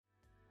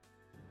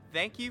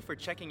Thank you for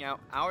checking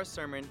out our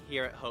sermon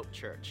here at Hope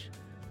Church.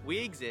 We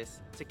exist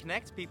to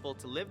connect people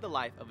to live the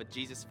life of a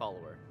Jesus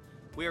follower.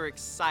 We are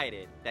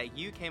excited that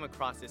you came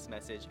across this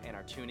message and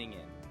are tuning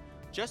in.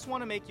 Just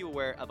want to make you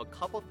aware of a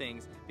couple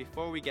things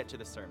before we get to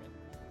the sermon.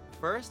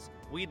 First,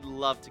 we'd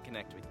love to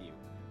connect with you.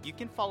 You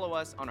can follow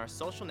us on our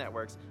social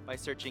networks by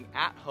searching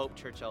at Hope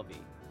Church LV.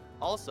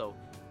 Also,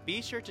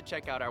 be sure to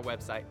check out our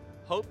website,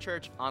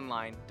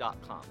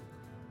 hopechurchonline.com.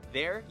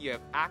 There, you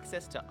have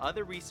access to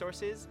other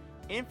resources,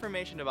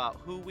 information about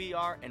who we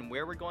are and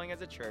where we're going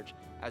as a church,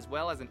 as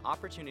well as an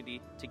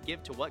opportunity to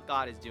give to what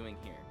God is doing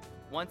here.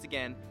 Once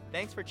again,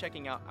 thanks for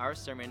checking out our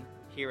sermon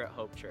here at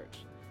Hope Church.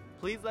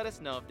 Please let us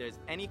know if there's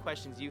any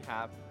questions you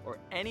have or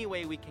any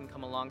way we can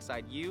come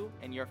alongside you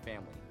and your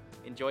family.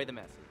 Enjoy the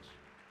message.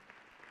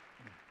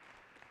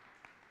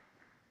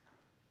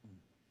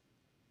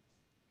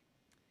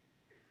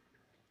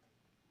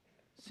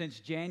 Since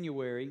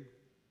January,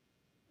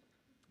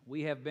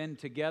 we have been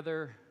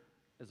together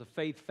as a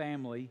faith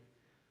family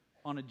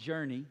on a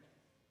journey,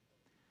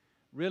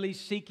 really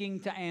seeking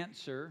to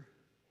answer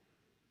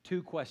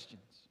two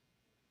questions.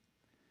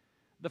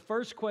 The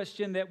first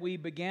question that we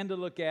began to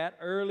look at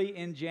early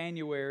in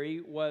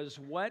January was,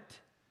 what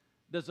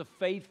does a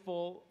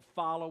faithful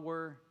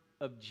follower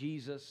of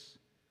Jesus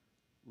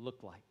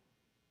look like?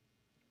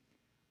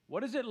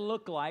 What does it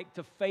look like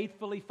to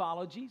faithfully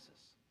follow Jesus?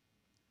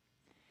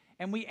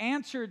 And we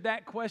answered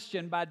that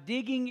question by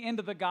digging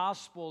into the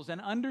Gospels and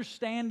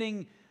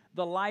understanding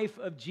the life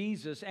of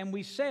Jesus. And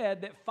we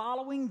said that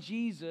following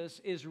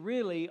Jesus is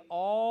really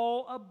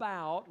all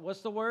about, what's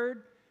the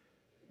word?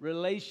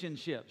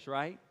 Relationships,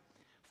 right?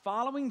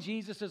 Following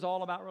Jesus is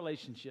all about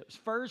relationships.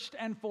 First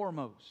and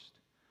foremost,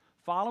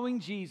 following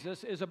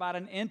Jesus is about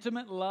an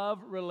intimate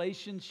love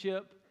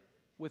relationship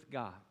with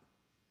God.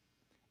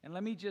 And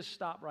let me just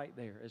stop right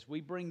there as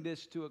we bring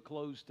this to a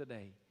close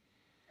today.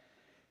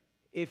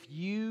 If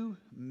you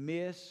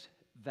miss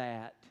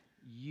that,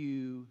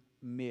 you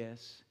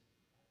miss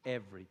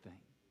everything.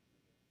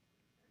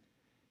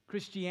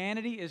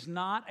 Christianity is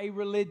not a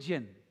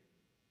religion.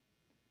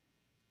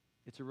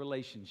 It's a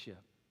relationship.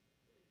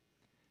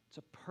 It's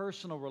a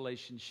personal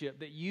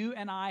relationship that you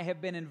and I have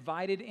been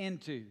invited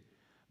into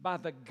by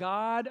the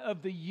God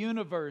of the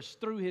universe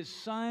through His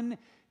Son,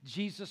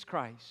 Jesus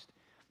Christ.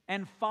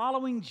 And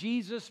following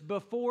Jesus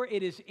before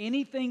it is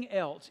anything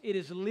else, it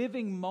is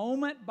living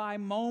moment by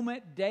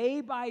moment,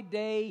 day by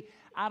day,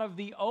 out of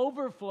the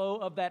overflow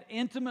of that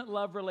intimate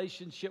love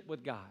relationship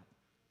with God.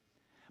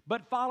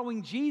 But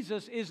following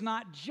Jesus is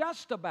not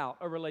just about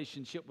a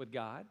relationship with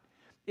God.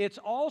 It's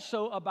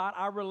also about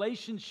our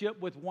relationship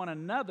with one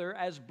another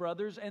as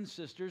brothers and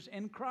sisters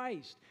in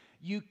Christ.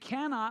 You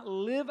cannot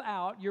live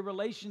out your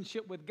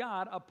relationship with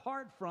God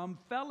apart from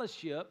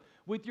fellowship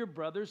with your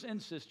brothers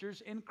and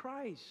sisters in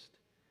Christ.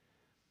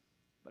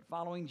 But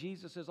following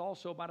Jesus is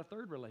also about a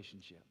third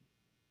relationship.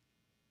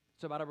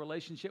 It's about a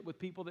relationship with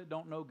people that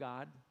don't know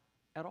God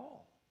at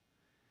all.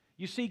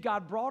 You see,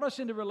 God brought us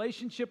into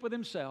relationship with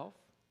Himself.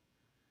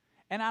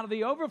 And out of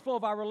the overflow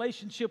of our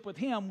relationship with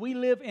Him, we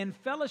live in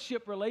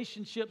fellowship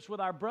relationships with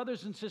our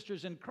brothers and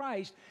sisters in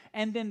Christ.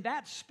 And then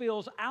that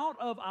spills out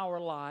of our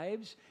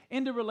lives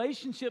into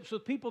relationships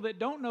with people that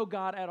don't know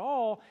God at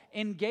all,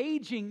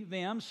 engaging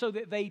them so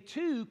that they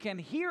too can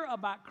hear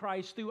about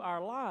Christ through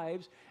our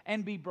lives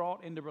and be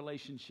brought into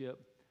relationship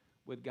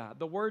with God.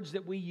 The words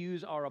that we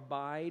use are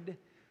abide,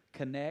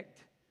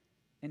 connect,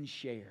 and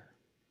share.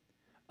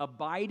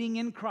 Abiding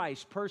in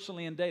Christ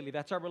personally and daily.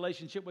 That's our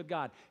relationship with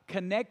God.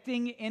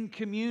 Connecting in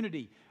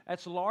community.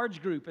 That's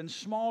large group and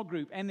small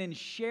group. And then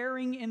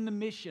sharing in the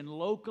mission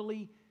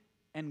locally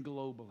and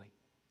globally.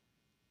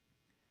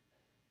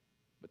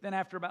 But then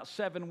after about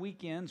 7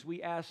 weekends,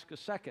 we ask a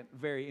second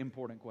very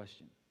important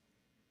question.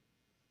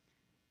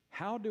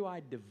 How do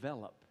I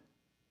develop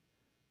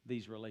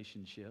these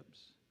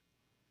relationships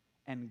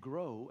and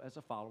grow as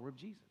a follower of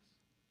Jesus?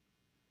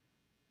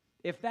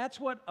 If that's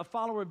what a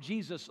follower of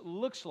Jesus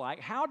looks like,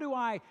 how do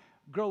I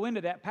grow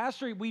into that?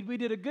 Pastor, we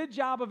did a good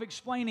job of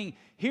explaining,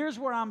 here's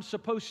where I'm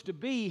supposed to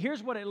be,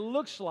 here's what it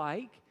looks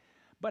like,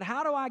 but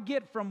how do I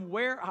get from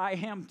where I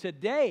am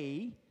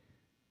today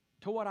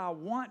to what I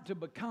want to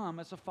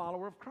become as a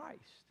follower of Christ?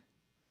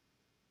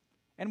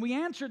 And we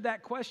answered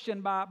that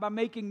question by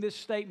making this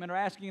statement or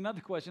asking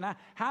another question.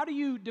 How do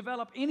you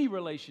develop any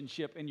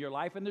relationship in your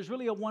life? And there's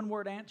really a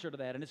one-word answer to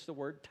that, and it's the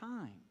word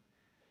time.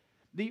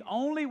 The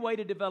only way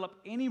to develop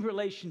any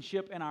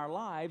relationship in our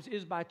lives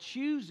is by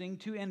choosing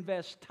to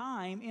invest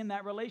time in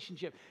that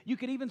relationship. You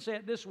could even say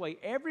it this way: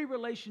 every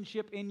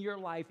relationship in your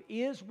life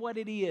is what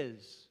it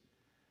is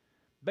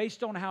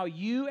based on how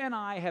you and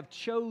I have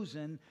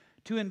chosen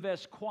to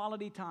invest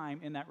quality time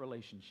in that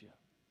relationship.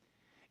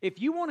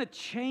 If you want to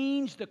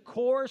change the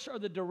course or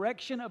the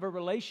direction of a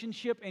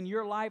relationship in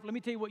your life, let me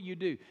tell you what you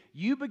do.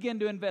 You begin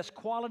to invest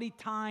quality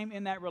time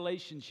in that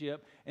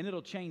relationship, and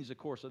it'll change the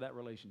course of that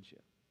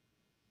relationship.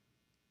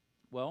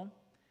 Well,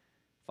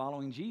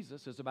 following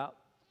Jesus is about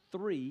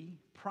 3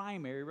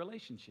 primary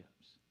relationships.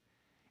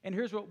 And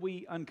here's what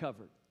we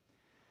uncovered.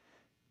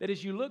 that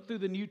as you look through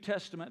the New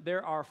Testament,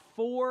 there are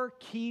 4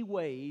 key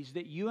ways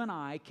that you and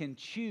I can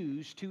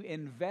choose to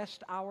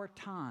invest our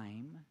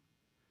time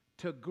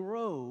to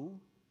grow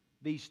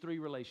these 3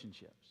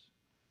 relationships.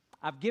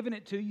 I've given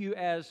it to you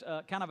as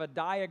kind of a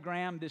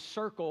diagram, this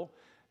circle,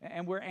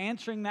 and we're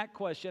answering that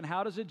question,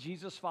 how does a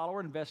Jesus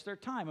follower invest their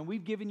time? And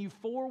we've given you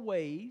 4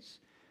 ways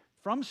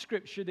from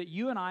Scripture that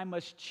you and I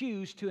must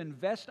choose to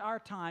invest our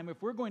time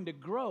if we're going to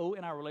grow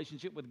in our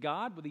relationship with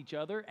God, with each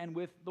other, and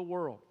with the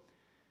world.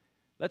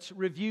 Let's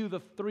review the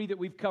 3 that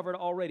we've covered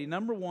already.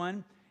 Number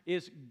 1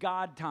 is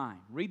God time.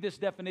 Read this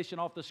definition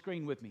off the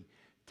screen with me.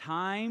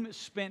 Time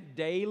spent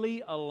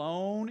daily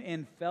alone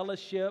in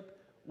fellowship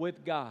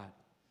with God.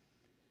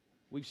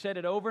 We've said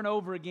it over and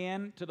over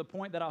again to the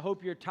point that I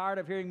hope you're tired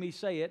of hearing me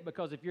say it,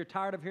 because if you're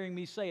tired of hearing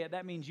me say it,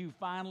 that means you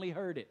finally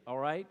heard it, all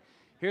right?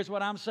 Here's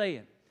what I'm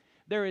saying.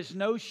 There is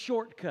no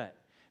shortcut.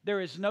 There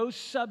is no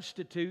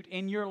substitute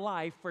in your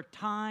life for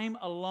time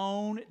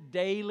alone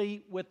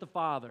daily with the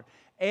Father.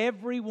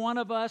 Every one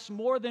of us,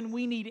 more than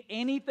we need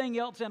anything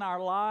else in our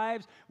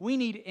lives, we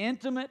need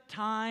intimate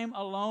time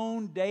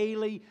alone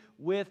daily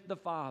with the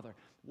Father.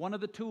 One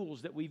of the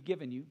tools that we've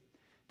given you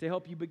to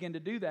help you begin to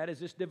do that is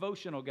this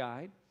devotional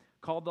guide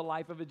called the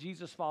Life of a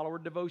Jesus Follower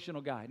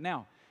Devotional Guide.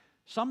 Now,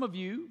 some of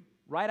you,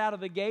 right out of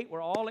the gate,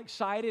 were all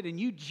excited, and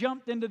you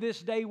jumped into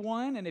this day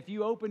 1, and if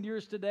you opened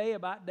yours today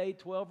about day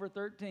 12 or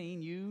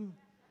 13, you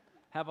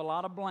have a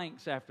lot of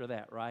blanks after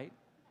that, right?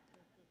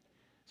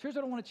 So here's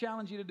what I want to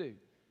challenge you to do.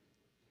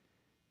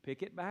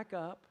 Pick it back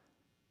up.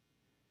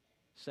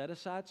 Set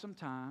aside some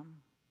time.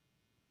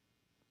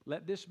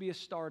 Let this be a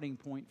starting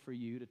point for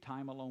you to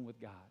time alone with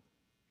God.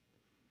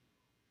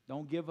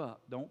 Don't give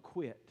up. Don't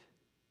quit.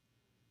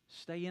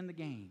 Stay in the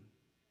game.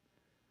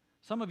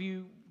 Some of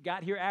you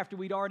got here after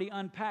we'd already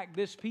unpacked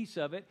this piece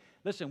of it.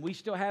 Listen, we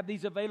still have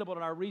these available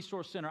at our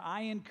resource center.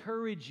 I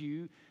encourage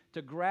you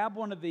to grab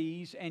one of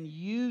these and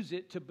use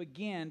it to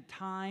begin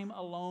time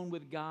alone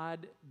with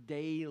God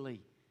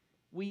daily.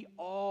 We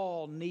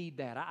all need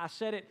that. I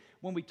said it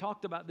when we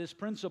talked about this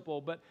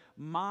principle, but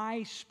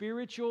my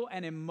spiritual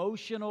and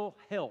emotional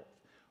health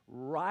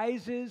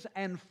rises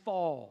and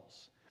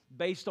falls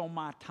based on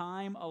my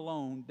time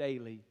alone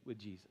daily with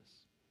Jesus.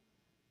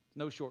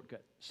 No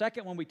shortcut.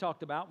 Second one we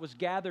talked about was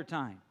gather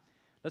time.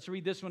 Let's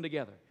read this one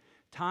together.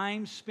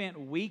 Time spent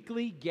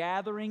weekly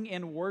gathering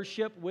in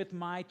worship with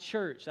my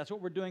church. That's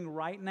what we're doing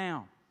right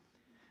now.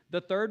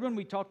 The third one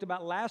we talked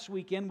about last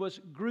weekend was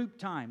group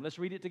time. Let's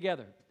read it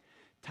together.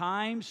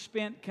 Time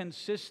spent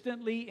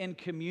consistently in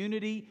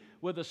community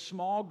with a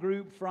small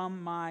group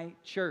from my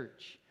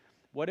church.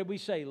 What did we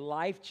say?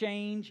 Life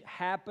change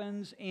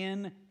happens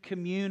in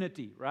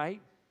community,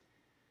 right?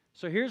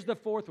 So here's the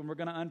fourth one we're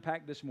going to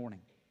unpack this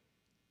morning.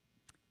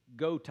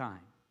 Go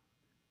time.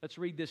 Let's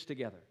read this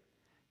together.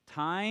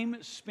 Time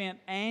spent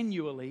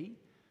annually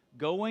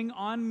going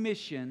on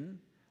mission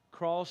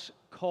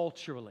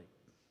cross-culturally.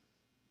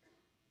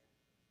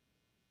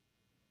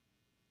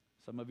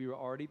 Some of you are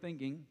already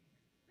thinking,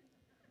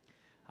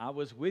 I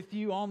was with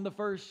you on the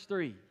first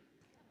 3,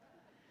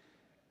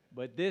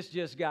 but this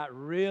just got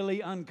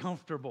really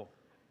uncomfortable.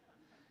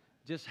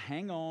 Just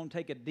hang on,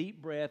 take a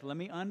deep breath. Let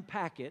me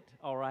unpack it,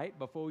 all right,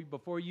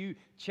 before you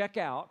check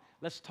out.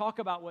 Let's talk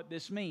about what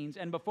this means.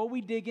 And before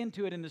we dig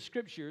into it in the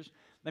Scriptures,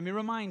 let me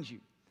remind you.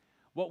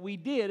 What we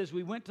did is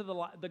we went to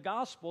the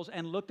Gospels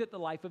and looked at the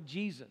life of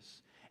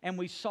Jesus. And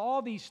we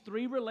saw these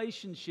 3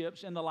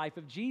 relationships in the life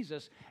of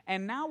Jesus.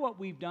 And now what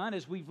we've done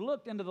is we've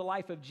looked into the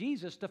life of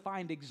Jesus to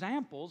find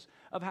examples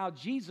of how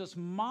Jesus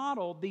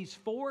modeled these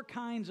 4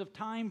 kinds of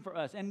time for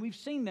us. And we've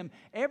seen them.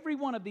 Every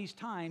one of these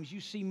times you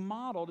see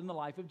modeled in the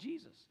life of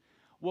Jesus.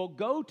 Well,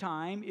 go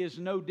time is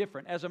no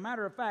different. As a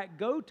matter of fact,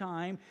 go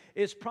time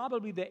is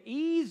probably the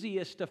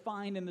easiest to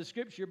find in the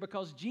Scripture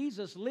because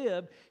Jesus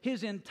lived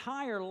His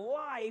entire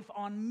life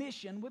on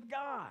mission with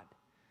God.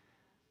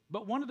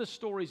 But one of the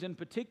stories in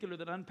particular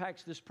that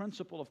unpacks this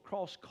principle of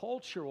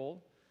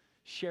cross-cultural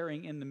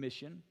sharing in the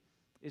mission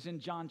is in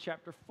John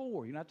chapter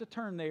 4. You don't have to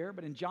turn there,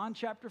 but in John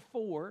chapter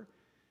 4,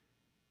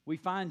 we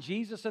find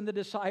Jesus and the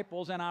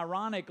disciples, and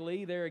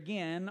ironically, they're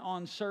again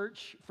on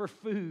search for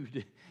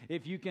food,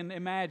 if you can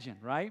imagine,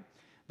 right?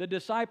 The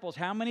disciples,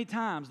 how many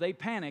times they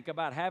panic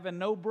about having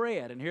no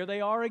bread, and here they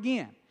are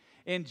again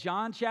in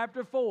John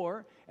chapter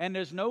 4, and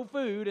there's no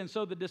food, and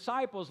so the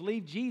disciples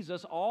leave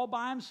Jesus all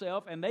by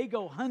himself, and they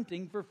go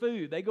hunting for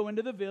food. They go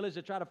into the village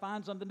to try to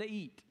find something to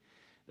eat.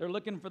 They're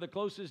looking for the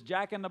closest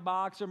Jack in the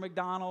Box or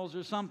McDonald's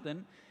or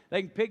something.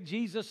 They can pick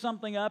Jesus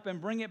something up and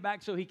bring it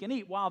back so he can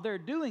eat. While they're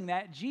doing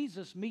that,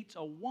 Jesus meets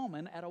a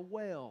woman at a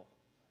well,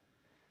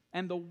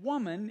 and the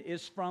woman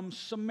is from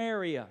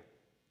Samaria.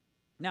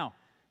 Now,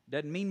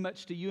 doesn't mean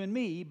much to you and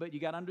me, but you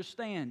got to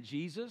understand,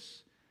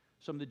 Jesus,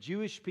 some of the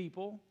Jewish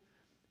people,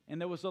 and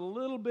there was a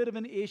little bit of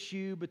an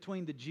issue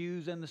between the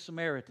Jews and the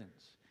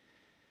Samaritans.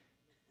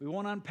 We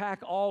won't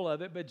unpack all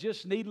of it, but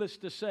just needless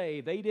to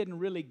say, they didn't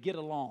really get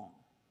along.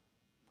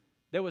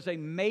 There was a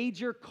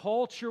major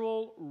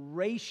cultural,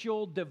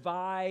 racial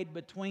divide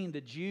between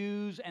the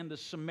Jews and the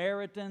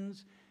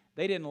Samaritans.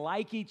 They didn't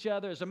like each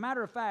other. As a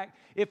matter of fact,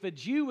 if a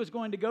Jew was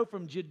going to go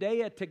from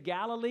Judea to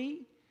Galilee,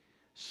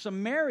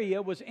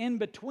 Samaria was in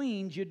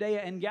between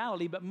Judea and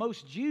Galilee, but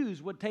most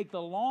Jews would take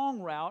the long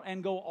route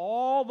and go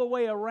all the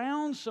way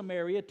around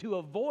Samaria to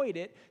avoid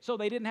it so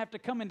they didn't have to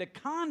come into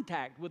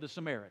contact with a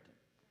Samaritan.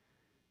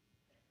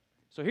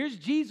 So here's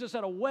Jesus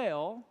at a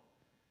well,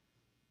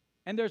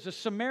 and there's a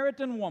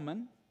Samaritan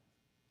woman,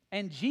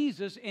 and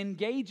Jesus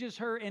engages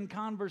her in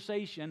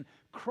conversation,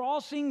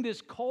 crossing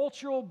this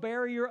cultural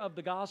barrier of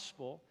the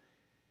gospel,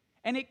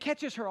 and it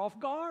catches her off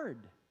guard.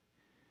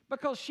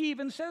 Because she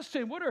even says to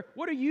him,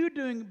 what are you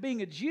doing,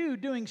 being a Jew,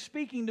 doing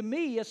speaking to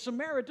me, a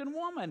Samaritan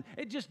woman?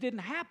 It just didn't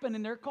happen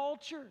in their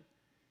culture.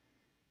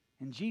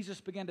 And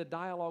Jesus began to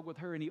dialogue with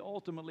her, and he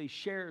ultimately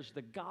shares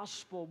the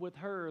gospel with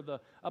her,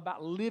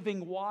 about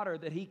living water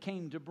that he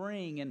came to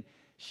bring. And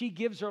she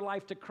gives her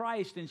life to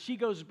Christ, and she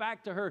goes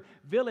back to her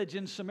village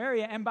in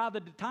Samaria. And by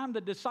the time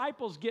the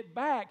disciples get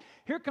back,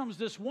 here comes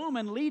this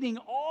woman leading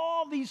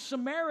all these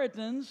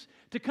Samaritans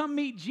to come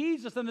meet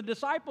Jesus. And the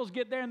disciples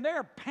get there, and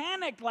they're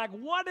panicked, like,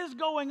 what is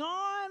going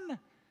on?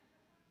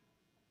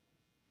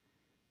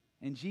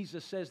 And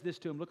Jesus says this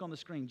to him. Look on the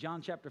screen,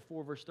 John chapter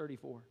 4, verse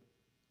 34.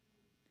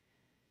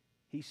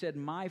 He said,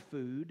 my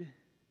food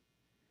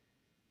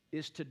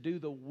is to do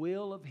the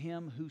will of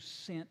him who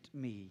sent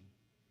me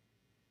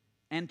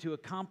and to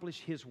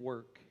accomplish his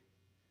work.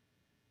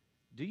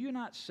 Do you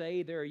not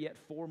say there are yet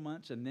 4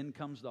 months and then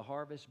comes the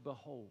harvest?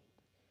 Behold,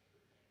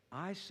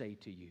 I say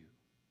to you,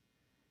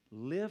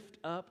 lift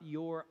up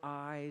your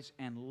eyes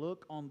and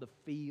look on the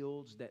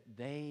fields, that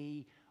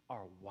they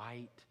are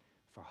white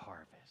for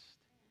harvest.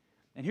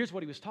 And here's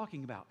what he was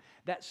talking about.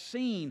 That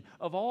scene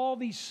of all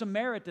these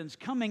Samaritans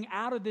coming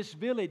out of this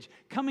village,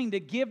 coming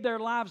to give their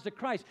lives to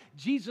Christ.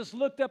 Jesus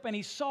looked up and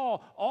he saw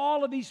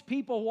all of these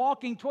people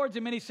walking towards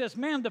him, and he says,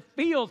 man, the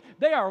fields,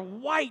 they are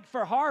white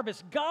for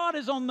harvest. God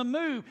is on the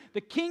move.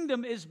 The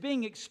kingdom is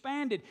being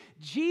expanded.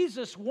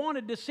 Jesus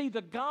wanted to see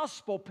the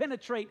gospel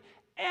penetrate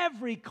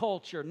every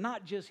culture,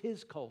 not just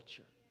his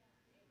culture.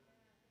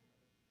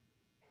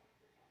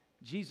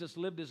 Jesus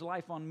lived his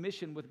life on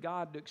mission with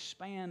God to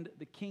expand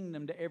the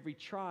kingdom to every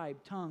tribe,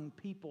 tongue,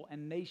 people,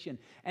 and nation.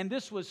 And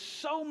this was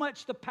so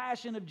much the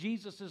passion of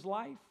Jesus'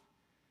 life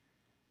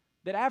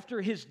that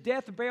after his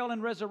death, burial,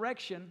 and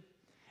resurrection,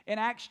 in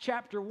Acts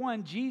chapter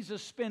 1,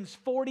 Jesus spends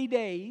 40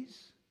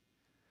 days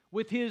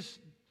with his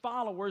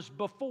followers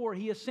before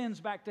he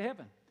ascends back to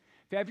heaven.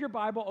 If you have your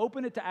Bible,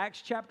 open it to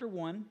Acts chapter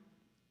 1.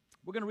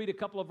 We're going to read a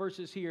couple of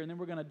verses here, and then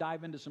we're going to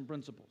dive into some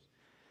principles.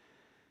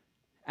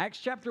 Acts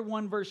chapter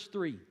 1, verse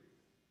 3.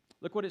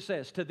 Look what it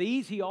says. To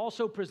these he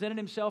also presented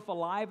himself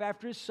alive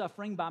after his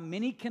suffering by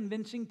many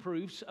convincing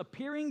proofs,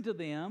 appearing to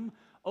them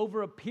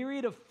over a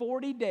period of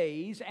 40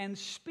 days and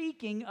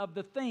speaking of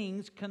the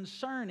things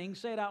concerning,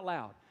 say it out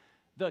loud,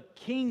 the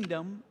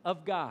kingdom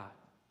of God.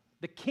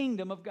 The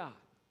kingdom of God.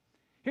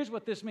 Here's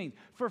what this means.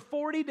 For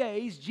 40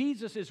 days,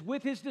 Jesus is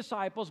with his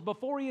disciples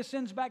before he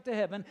ascends back to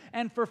heaven.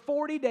 And for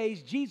 40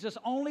 days, Jesus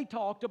only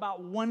talked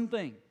about one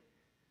thing,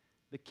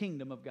 the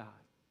kingdom of God.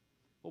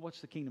 Well,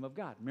 what's the kingdom of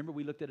God? Remember,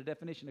 we looked at a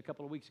definition a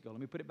couple of weeks ago.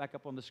 Let me put it back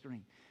up on the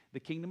screen.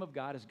 The kingdom of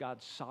God is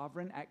God's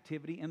sovereign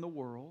activity in the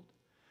world,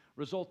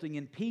 resulting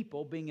in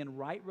people being in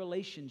right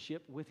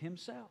relationship with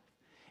himself.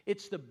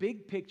 It's the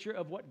big picture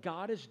of what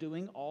God is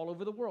doing all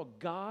over the world.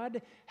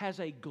 God has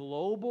a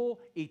global,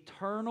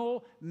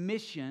 eternal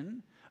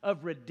mission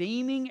of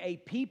redeeming a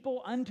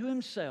people unto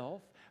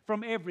himself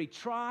from every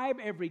tribe,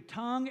 every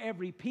tongue,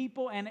 every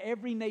people, and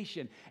every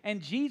nation. And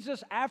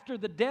Jesus, after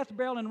the death,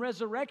 burial, and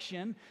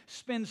resurrection,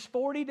 spends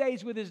 40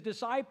 days with his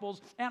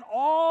disciples, and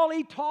all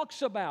he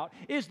talks about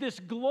is this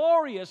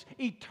glorious,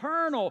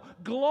 eternal,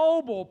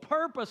 global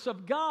purpose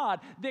of God,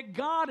 that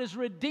God is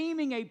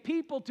redeeming a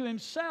people to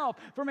himself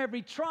from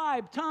every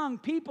tribe, tongue,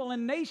 people,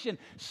 and nation.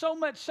 So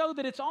much so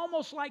that it's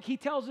almost like he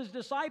tells his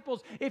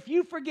disciples, if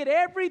you forget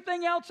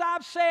everything else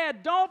I've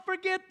said, don't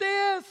forget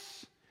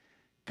this.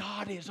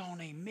 God is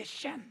on a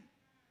mission.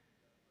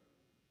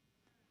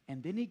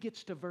 And then he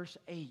gets to verse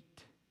 8.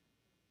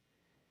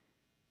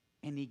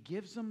 And he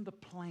gives them the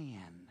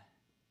plan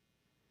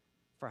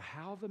for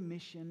how the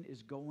mission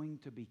is going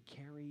to be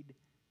carried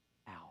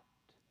out.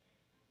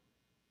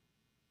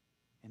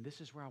 And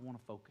this is where I want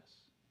to focus.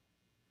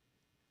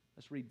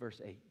 Let's read verse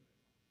 8.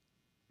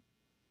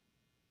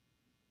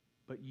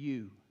 But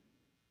you,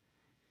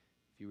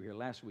 if you were here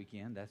last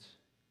weekend, that's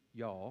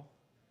y'all.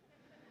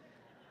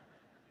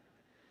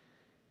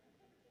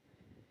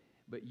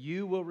 But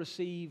you will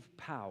receive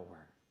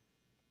power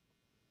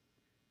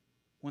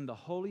when the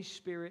Holy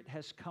Spirit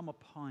has come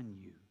upon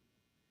you.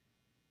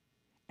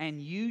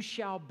 And you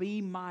shall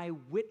be my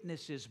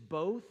witnesses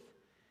both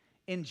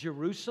in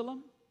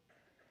Jerusalem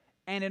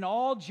and in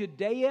all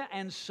Judea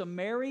and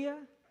Samaria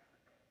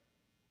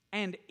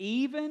and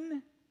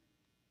even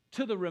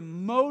to the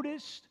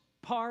remotest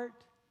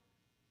part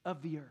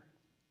of the earth.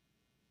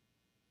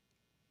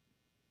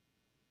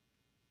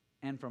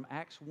 And from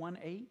Acts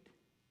 1:8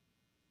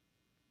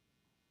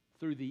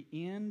 through the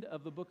end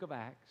of the book of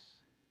Acts,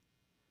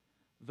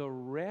 the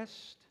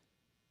rest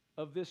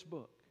of this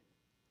book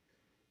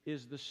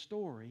is the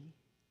story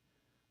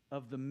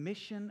of the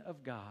mission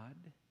of God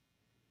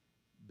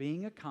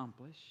being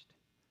accomplished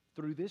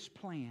through this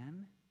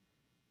plan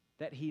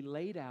that He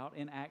laid out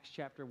in Acts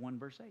chapter 1,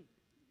 verse 8.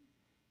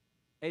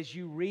 As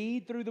you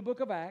read through the book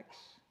of Acts,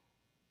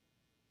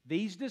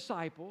 these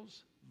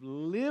disciples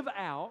live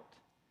out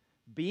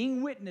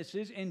being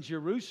witnesses in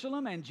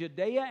Jerusalem and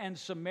Judea and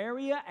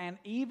Samaria and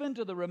even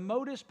to the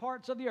remotest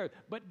parts of the earth.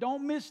 But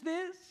don't miss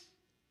this.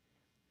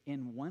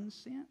 In one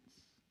sense,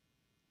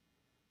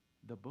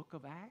 the book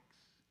of Acts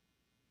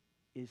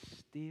is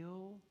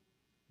still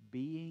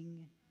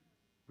being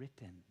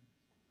written.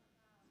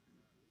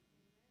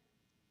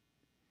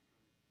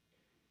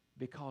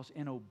 Because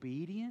in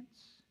obedience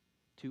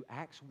to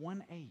Acts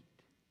 1:8,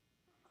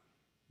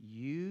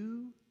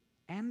 you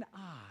and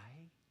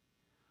I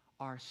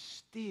are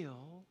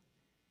still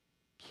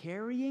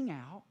carrying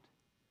out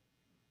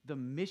the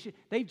mission.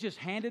 They've just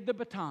handed the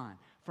baton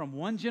from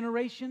one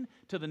generation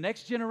to the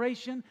next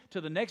generation,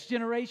 to the next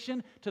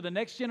generation, to the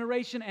next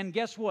generation. And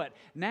guess what?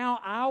 Now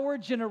our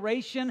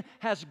generation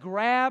has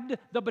grabbed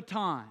the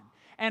baton.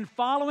 And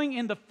following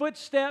in the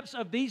footsteps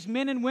of these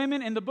men and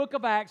women in the book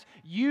of Acts,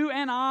 you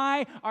and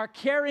I are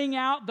carrying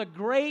out the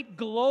great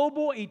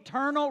global,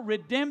 eternal,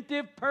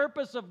 redemptive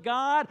purpose of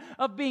God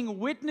of being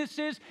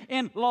witnesses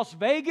in Las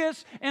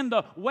Vegas, in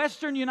the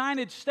western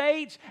United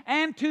States,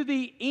 and to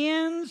the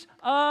ends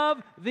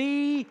of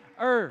the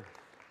earth.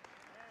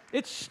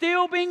 It's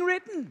still being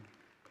written.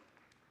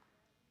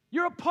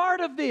 You're a part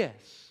of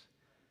this.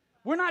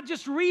 We're not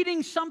just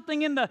reading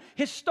something in the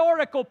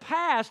historical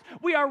past.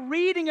 We are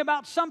reading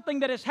about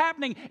something that is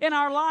happening in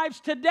our lives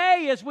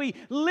today as we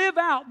live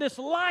out this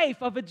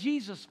life of a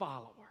Jesus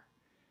follower.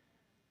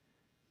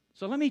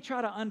 So let me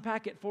try to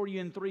unpack it for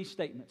you in 3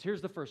 statements.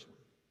 Here's the first one.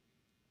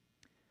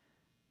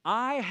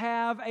 I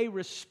have a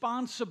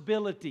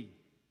responsibility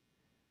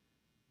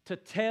to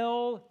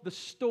tell the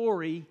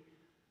story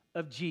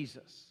of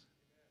Jesus.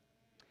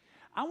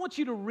 I want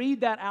you to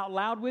read that out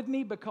loud with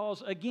me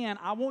because, again,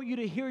 I want you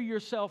to hear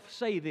yourself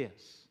say this.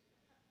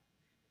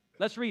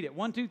 Let's read it.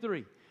 1, 2,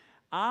 3.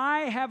 I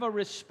have a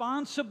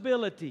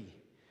responsibility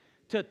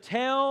to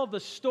tell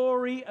the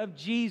story of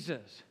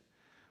Jesus.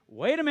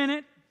 Wait a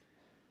minute.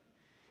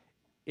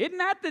 Isn't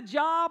that the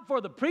job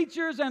for the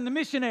preachers and the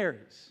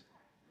missionaries?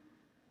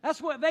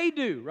 That's what they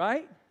do,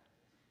 right?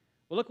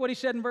 Well, look what he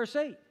said in verse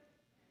 8.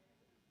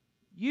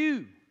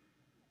 You.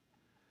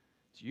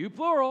 It's you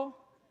plural.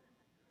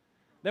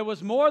 There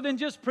was more than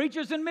just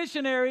preachers and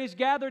missionaries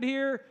gathered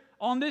here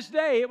on this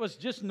day. It was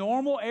just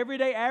normal,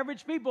 everyday,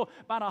 average people.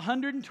 About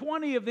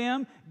 120 of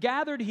them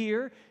gathered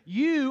here.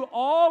 You,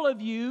 all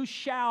of you,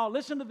 shall,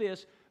 listen to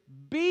this,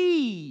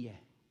 be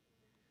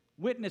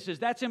witnesses.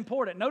 That's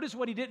important. Notice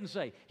what he didn't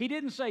say. He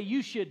didn't say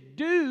you should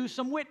do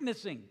some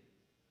witnessing.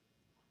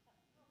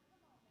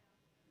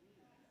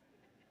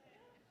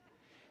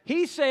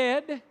 He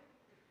said,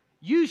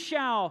 you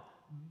shall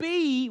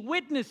be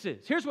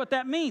witnesses. Here's what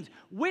that means.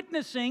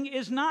 Witnessing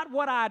is not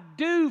what I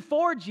do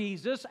for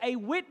Jesus. A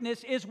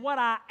witness is what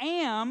I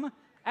am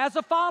as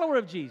a follower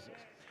of Jesus.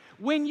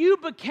 When you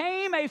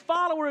became a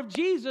follower of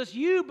Jesus,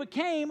 you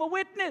became a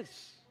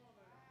witness.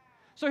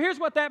 So here's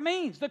what that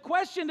means. The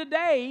question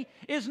today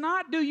is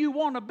not, do you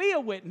want to be a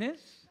witness?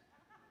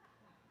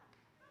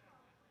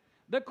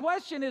 The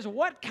question is,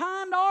 what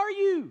kind are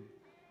you?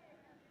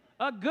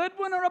 A good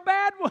one or a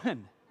bad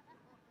one?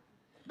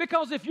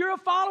 Because if you're a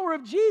follower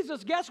of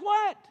Jesus, guess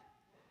what?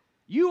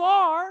 You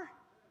are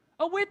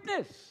a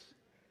witness.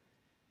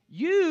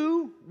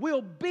 You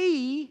will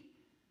be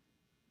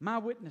my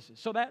witnesses.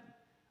 So that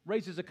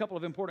raises a couple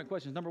of important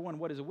questions. Number one,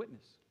 what is a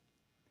witness?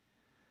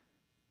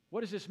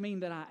 What does this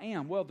mean that I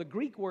am? Well, the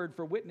Greek word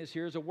for witness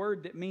here is a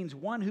word that means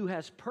one who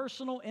has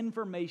personal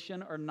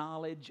information or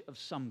knowledge of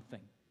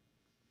something.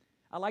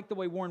 I like the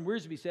way Warren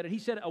Wiersbe said it. He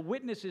said a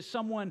witness is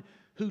someone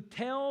who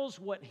tells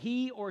what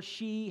he or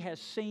she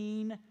has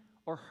seen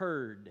or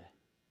heard.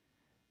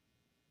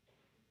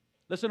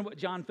 Listen to what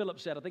John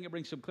Phillips said. I think it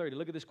brings some clarity.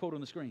 Look at this quote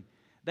on the screen.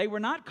 They were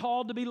not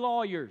called to be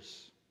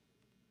lawyers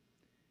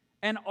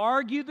and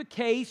argue the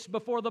case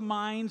before the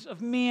minds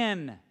of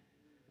men.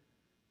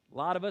 A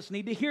lot of us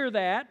need to hear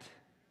that.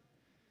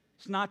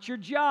 It's not your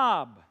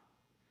job.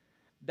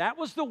 That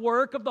was the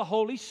work of the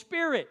Holy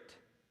Spirit.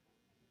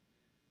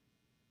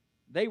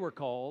 They were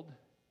called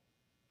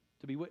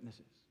to be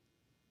witnesses.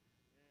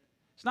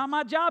 It's not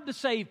my job to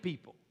save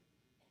people.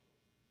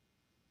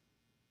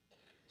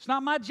 It's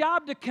not my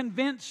job to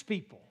convince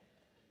people.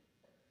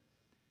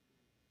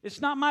 It's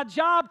not my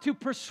job to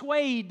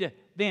persuade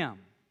them.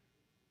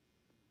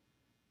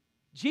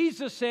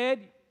 Jesus said,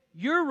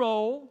 your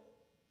role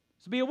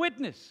is to be a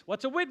witness.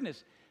 What's a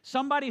witness?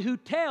 Somebody who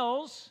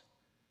tells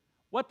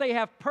what they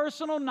have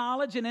personal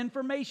knowledge and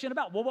information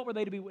about. Well, what were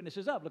they to be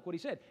witnesses of? Look what he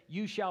said.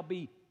 You shall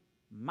be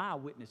my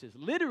witnesses.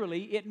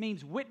 Literally, it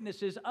means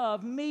witnesses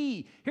of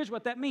me. Here's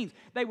what that means.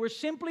 They were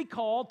simply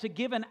called to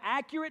give an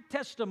accurate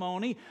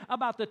testimony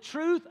about the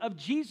truth of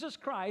Jesus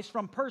Christ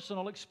from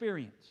personal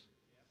experience.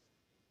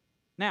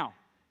 Now,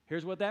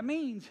 here's what that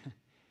means.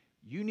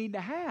 You need to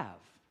have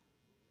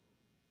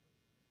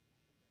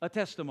a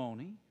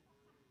testimony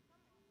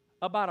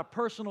about a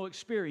personal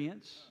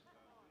experience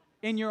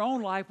in your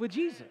own life with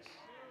Jesus.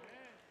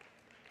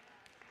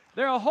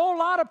 There are a whole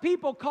lot of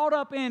people caught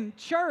up in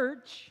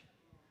church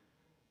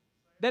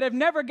that have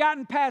never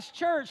gotten past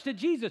church to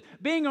Jesus.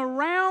 Being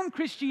around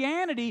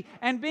Christianity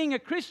and being a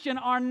Christian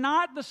are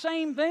not the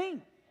same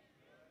thing.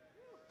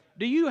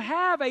 Do you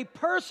have a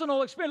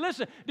personal experience?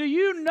 Listen, do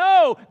you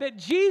know that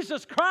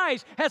Jesus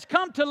Christ has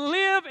come to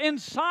live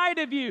inside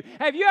of you?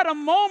 Have you had a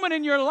moment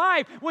in your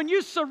life when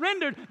you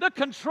surrendered the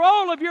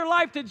control of your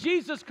life to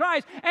Jesus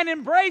Christ and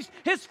embraced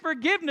His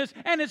forgiveness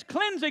and His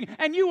cleansing,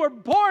 and you were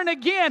born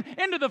again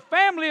into the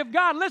family of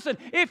God? Listen,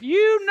 if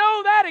you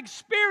know that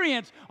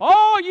experience,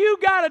 all you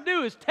got to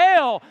do is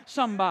tell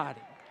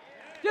somebody.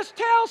 Just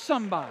tell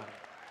somebody.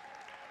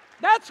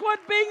 That's what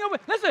being a...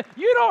 Listen,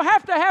 you don't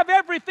have to have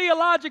every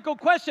theological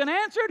question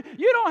answered.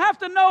 You don't have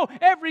to know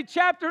every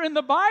chapter in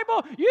the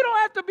Bible. You don't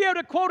have to be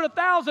able to quote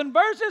 1,000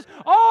 verses.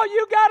 All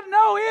you got to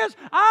know is,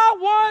 I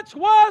once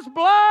was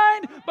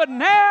blind, but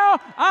now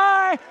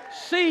I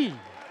see.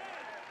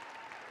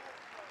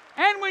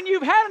 And when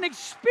you've had an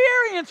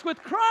experience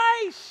with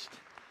Christ,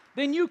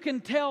 then you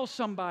can tell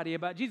somebody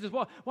about Jesus.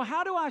 Well,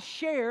 how do I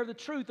share the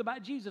truth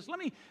about Jesus? Let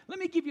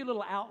me give you a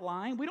little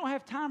outline. We don't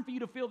have time for you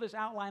to fill this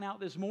outline out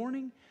this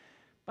morning.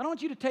 But I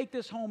want you to take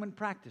this home and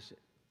practice it.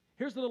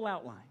 Here's the little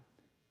outline.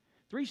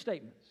 3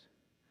 statements.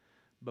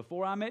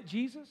 Before I met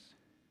Jesus.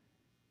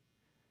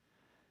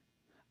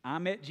 I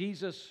met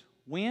Jesus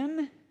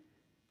when.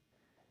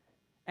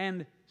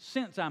 And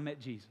since I met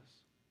Jesus.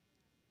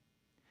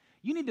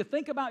 You need to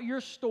think about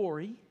your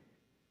story,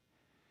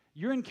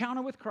 your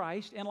encounter with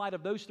Christ, in light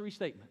of those 3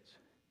 statements.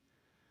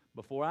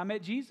 Before I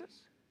met Jesus.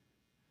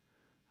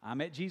 I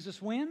met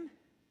Jesus when.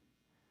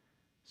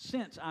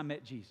 Since I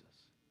met Jesus.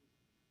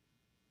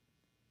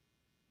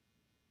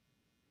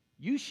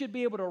 You should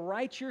be able to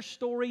write your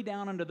story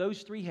down under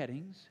those 3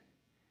 headings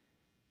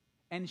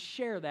and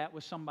share that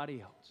with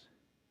somebody else.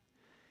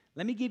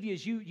 Let me give you,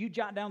 as you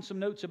jot down some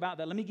notes about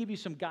that, let me give you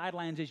some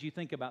guidelines as you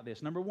think about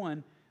this. Number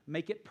 1,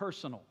 make it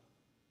personal.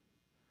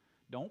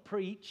 Don't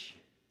preach.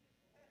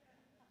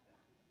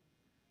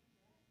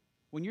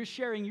 When you're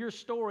sharing your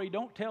story,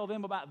 don't tell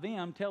them about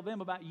them, tell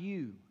them about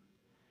you.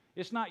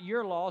 It's not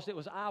you're lost, it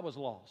was I was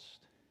lost.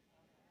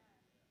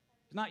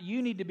 It's not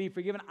you need to be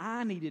forgiven,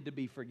 I needed to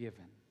be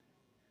forgiven.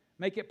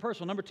 Make it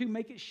personal. Number 2,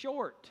 make it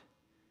short.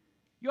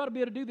 You ought to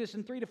be able to do this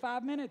in 3 to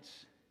 5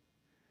 minutes.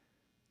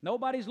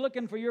 Nobody's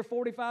looking for your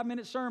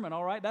 45-minute sermon,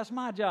 all right? That's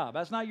my job.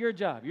 That's not your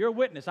job. You're a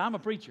witness. I'm a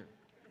preacher.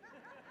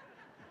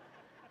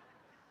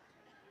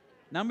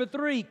 Number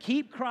 3,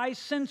 keep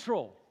Christ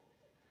central.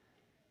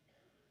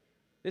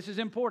 This is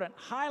important.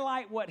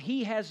 Highlight what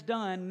He has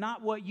done,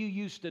 not what you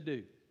used to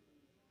do.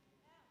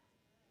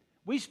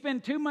 We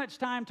spend too much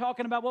time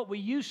talking about what we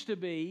used to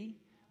be.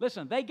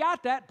 Listen, they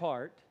got that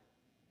part.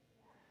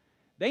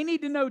 They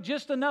need to know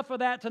just enough of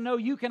that to know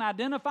you can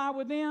identify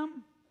with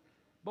them.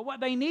 But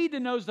what they need to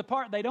know is the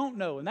part they don't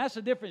know. And that's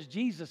the difference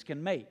Jesus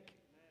can make.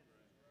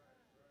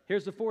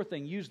 Here's the 4th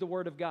thing. Use the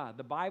Word of God.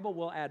 The Bible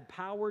will add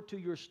power to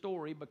your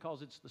story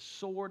because it's the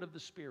sword of the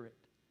Spirit.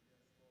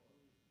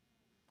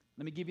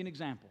 Let me give you an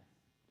example.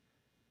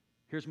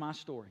 Here's my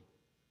story.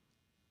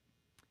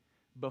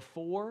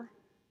 Before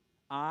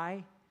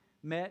I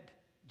met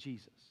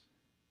Jesus,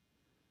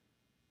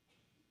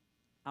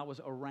 I was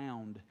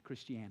around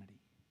Christianity.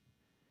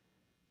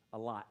 A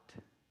lot.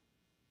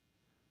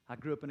 I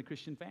grew up in a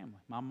Christian family.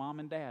 My mom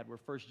and dad were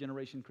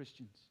first-generation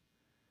Christians.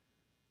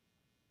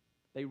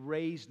 They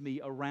raised me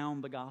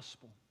around the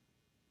gospel.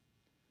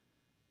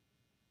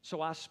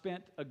 So I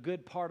spent a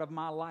good part of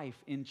my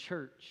life in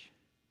church,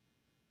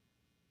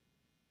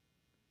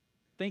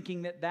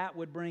 thinking that that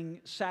would bring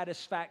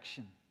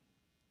satisfaction.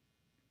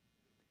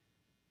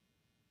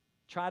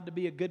 Tried to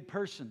be a good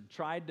person,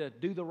 tried to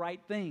do the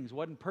right things,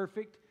 wasn't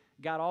perfect.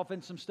 Got off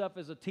in some stuff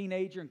as a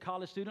teenager and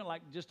college student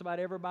like just about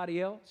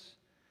everybody else.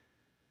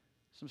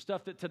 Some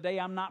stuff that today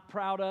I'm not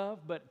proud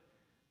of, but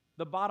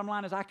the bottom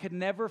line is I could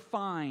never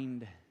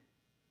find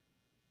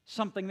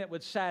something that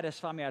would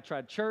satisfy me. I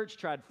tried church,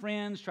 tried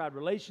friends, tried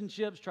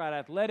relationships, tried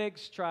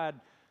athletics, tried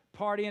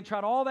partying,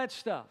 tried all that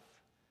stuff.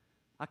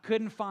 I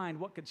couldn't find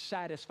what could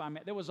satisfy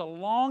me. There was a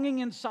longing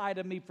inside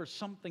of me for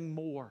something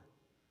more.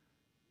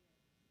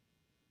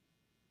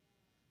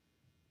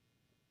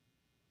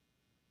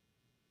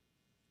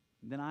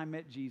 Then I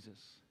met Jesus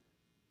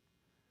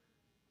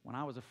when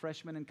I was a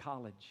freshman in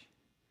college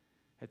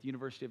at the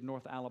University of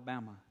North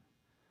Alabama.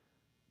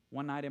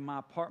 One night in my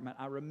apartment,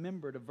 I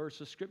remembered a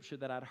verse of Scripture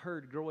that I'd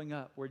heard growing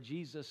up where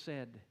Jesus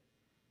said,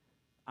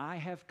 I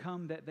have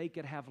come that they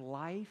could have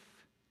life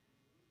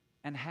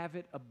and have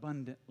it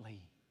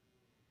abundantly.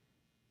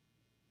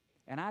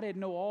 And I didn't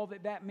know all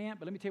that that meant,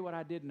 but let me tell you what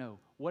I did know.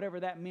 Whatever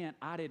that meant,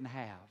 I didn't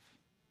have.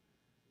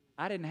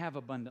 I didn't have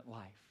abundant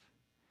life.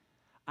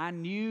 I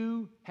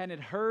knew and had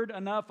heard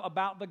enough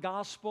about the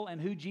gospel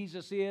and who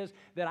Jesus is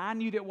that I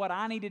knew that what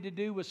I needed to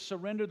do was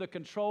surrender the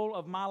control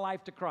of my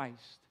life to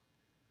Christ.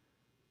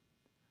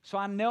 So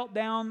I knelt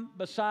down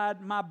beside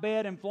my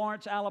bed in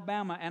Florence,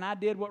 Alabama, and I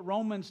did what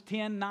Romans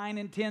 10:9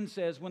 and 10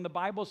 says, when the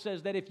Bible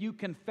says that if you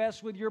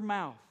confess with your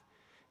mouth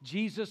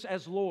Jesus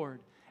as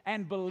Lord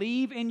and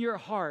believe in your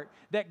heart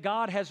that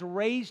God has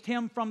raised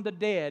Him from the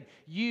dead,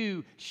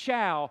 you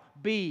shall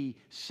be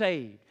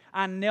saved.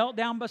 I knelt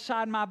down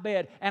beside my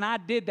bed and I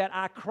did that.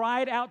 I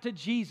cried out to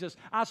Jesus.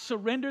 I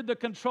surrendered the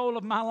control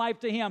of my life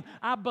to Him.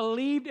 I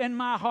believed in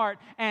my heart,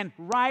 and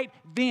right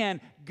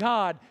then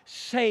God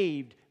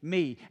saved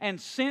me.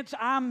 And since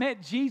I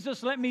met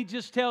Jesus, let me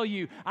just tell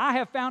you, I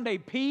have found a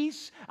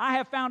peace, I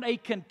have found a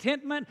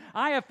contentment,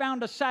 I have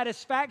found a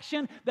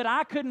satisfaction that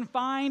I couldn't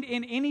find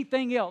in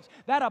anything else.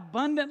 That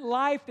abundant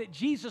life that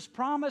Jesus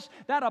promised,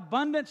 that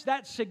abundance,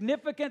 that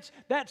significance,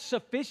 that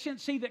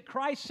sufficiency that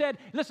Christ said.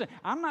 Listen,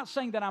 I'm not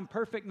saying that I'm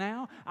perfect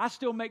now. I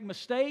still make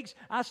mistakes.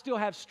 I still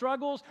have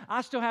struggles.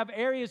 I still have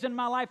areas in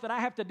my life that I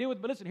have to deal with.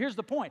 But listen, here's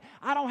the point.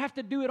 I don't have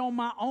to do it on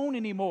my own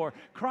anymore.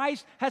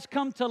 Christ has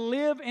come to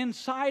live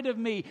inside of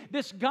me.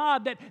 This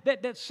God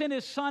that sent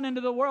His Son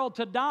into the world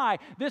to die,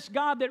 this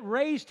God that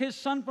raised His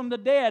Son from the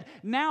dead,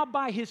 now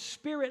by His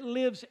Spirit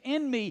lives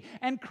in me,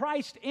 and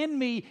Christ in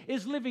me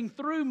is living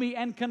through me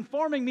and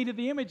conforming me to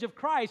the image of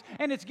Christ,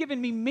 and it's given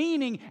me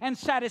meaning and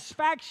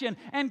satisfaction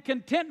and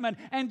contentment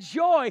and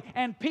joy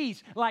and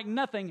peace like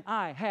nothing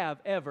I have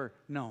ever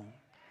known.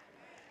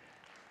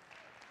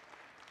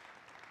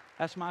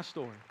 That's my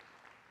story.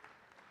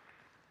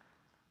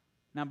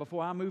 Now,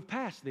 before I move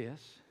past this,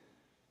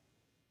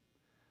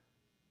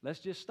 let's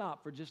just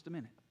stop for just a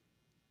minute.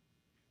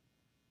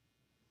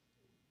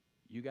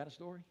 You got a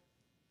story?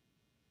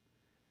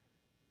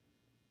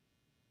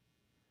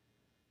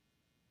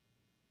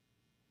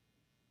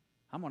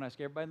 I'm going to ask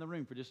everybody in the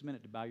room for just a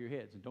minute to bow your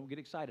heads. And don't get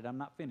excited. I'm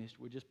not finished.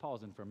 We're just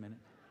pausing for a minute.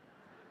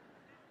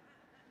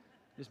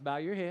 Just bow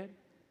your head.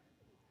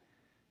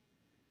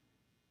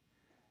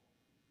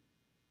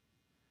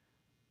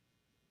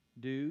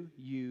 Do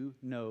you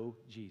know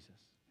Jesus?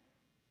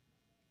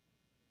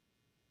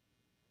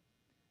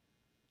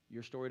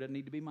 Your story doesn't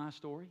need to be my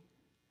story.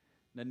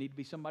 It doesn't need to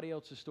be somebody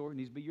else's story. It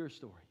needs to be your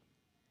story.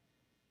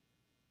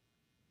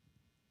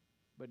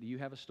 But do you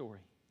have a story?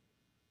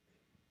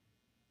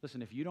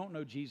 Listen, if you don't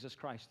know Jesus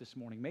Christ this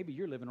morning, maybe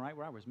you're living right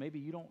where I was. Maybe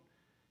you don't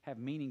have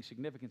meaning,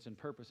 significance, and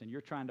purpose, and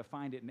you're trying to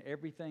find it in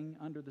everything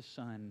under the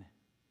sun.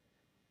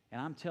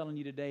 And I'm telling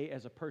you today,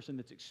 as a person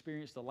that's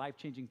experienced the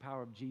life-changing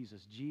power of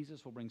Jesus,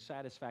 Jesus will bring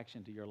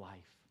satisfaction to your life.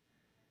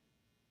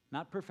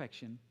 Not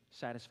perfection,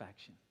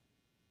 satisfaction.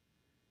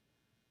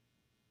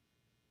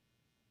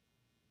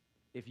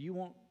 If you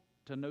want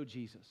to know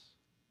Jesus,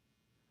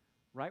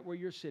 right where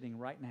you're sitting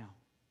right now,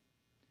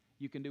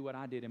 you can do what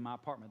I did in my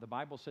apartment. The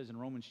Bible says in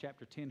Romans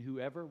chapter 10,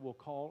 whoever will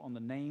call on the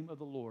name of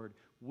the Lord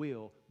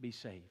will be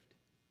saved.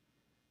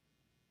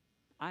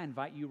 I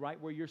invite you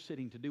right where you're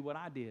sitting to do what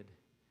I did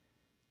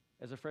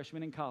as a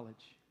freshman in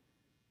college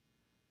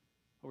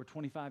over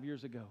 25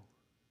 years ago.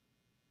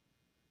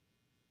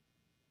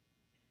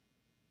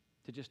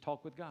 To just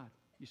talk with God.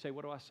 You say,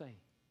 what do I say?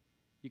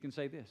 You can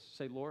say this.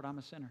 Say, Lord, I'm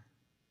a sinner.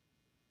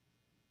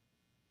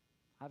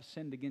 I've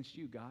sinned against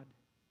you, God.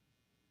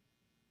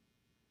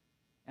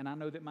 And I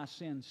know that my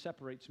sin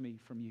separates me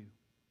from you.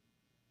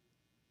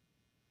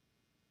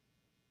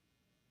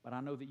 But I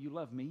know that you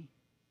love me.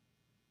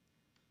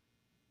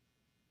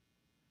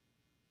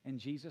 And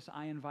Jesus,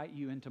 I invite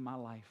you into my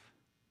life.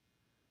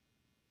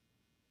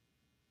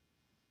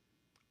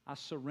 I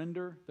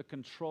surrender the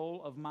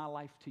control of my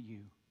life to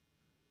you.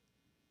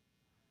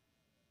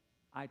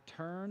 I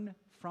turn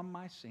from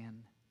my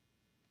sin.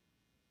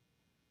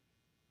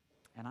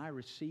 And I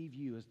receive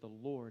you as the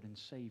Lord and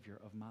Savior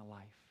of my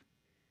life.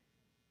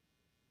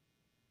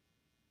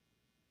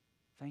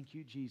 Thank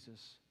you,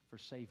 Jesus, for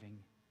saving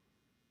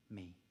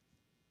me.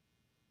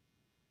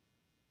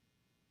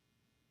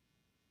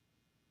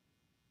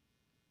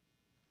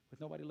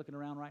 With nobody looking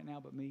around right now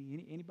but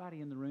me,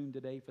 anybody in the room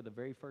today for the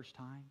very first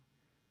time?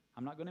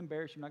 I'm not going to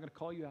embarrass you. I'm not going to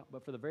call you out.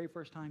 But for the very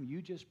first time,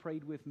 you just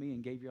prayed with me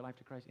and gave your life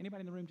to Christ.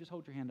 Anybody in the room, just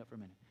hold your hand up for a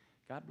minute.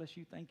 God bless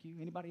you. Thank you.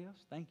 Anybody else?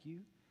 Thank you.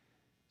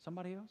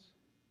 Somebody else?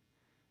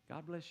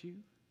 God bless you.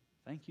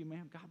 Thank you,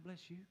 ma'am. God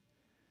bless you.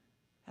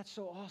 That's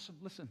so awesome.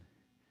 Listen,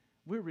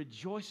 we're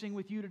rejoicing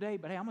with you today.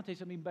 But hey, I'm going to tell you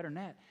something even better than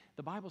that.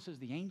 The Bible says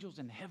the angels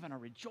in heaven are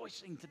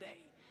rejoicing today.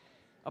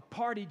 A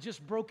party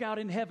just broke out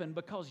in heaven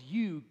because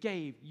you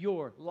gave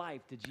your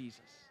life to Jesus.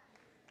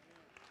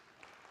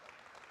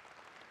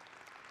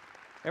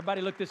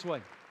 Everybody look this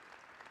way.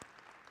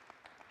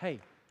 Hey,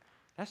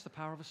 that's the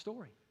power of a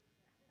story.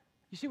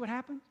 You see what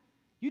happens?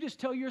 You just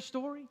tell your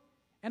story,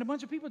 and a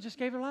bunch of people just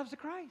gave their lives to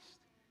Christ.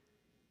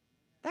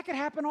 That could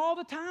happen all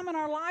the time in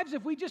our lives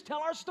if we just tell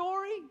our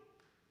story.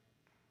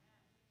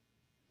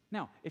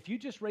 Now, if you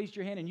just raised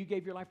your hand and you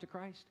gave your life to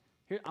Christ,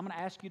 here, I'm going to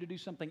ask you to do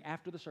something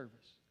after the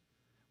service.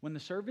 When the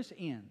service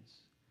ends,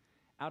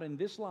 out in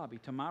this lobby,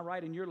 to my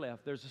right and your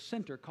left, there's a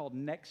center called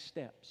Next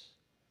Steps.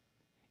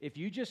 If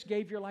you just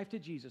gave your life to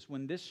Jesus,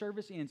 when this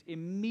service ends,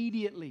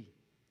 immediately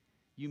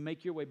you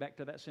make your way back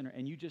to that center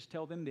and you just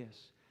tell them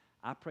this: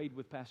 I prayed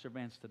with Pastor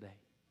Vance today.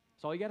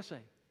 That's all you got to say.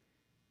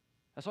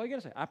 That's all you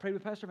got to say. I prayed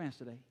with Pastor Vance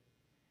today.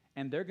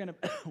 And they're going to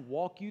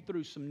walk you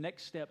through some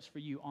next steps for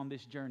you on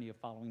this journey of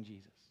following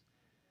Jesus.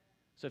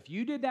 So if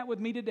you did that with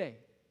me today,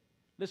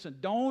 listen,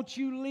 don't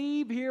you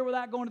leave here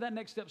without going to that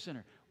Next Step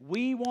Center.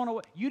 We want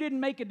to. You didn't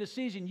make a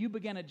decision. You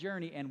began a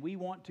journey, and we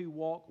want to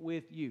walk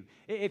with you.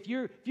 If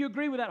you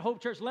agree with that,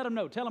 Hope Church, let them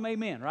know. Tell them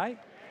amen, right?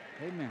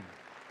 Amen.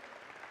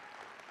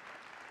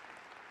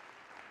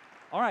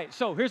 All right,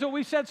 so here's what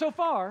we've said so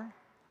far.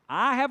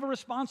 I have a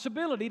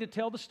responsibility to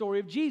tell the story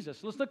of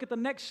Jesus. Let's look at the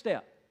next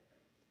step.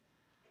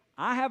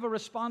 I have a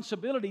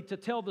responsibility to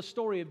tell the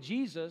story of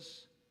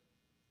Jesus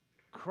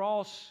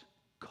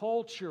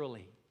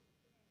cross-culturally.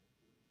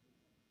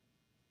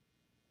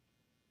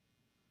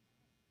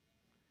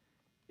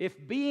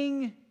 If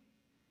being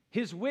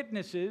His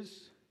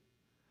witnesses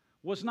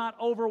was not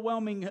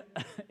overwhelming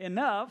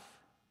enough,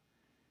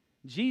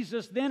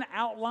 Jesus then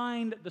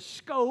outlined the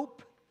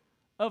scope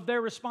of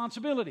their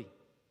responsibility.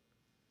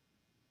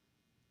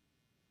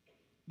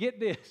 Get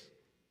this.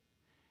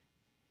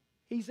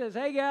 He says,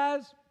 hey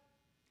guys,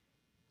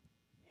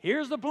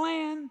 here's the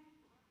plan.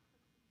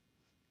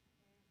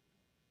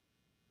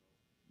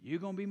 You're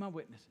going to be my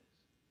witnesses.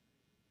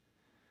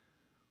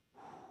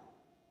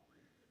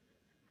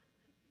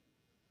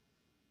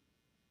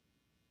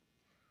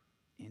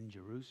 In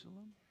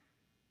Jerusalem,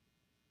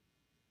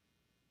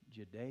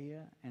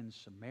 Judea and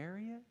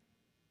Samaria,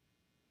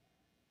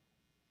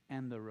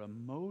 and the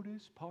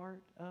remotest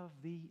part of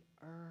the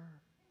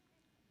earth.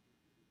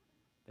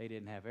 They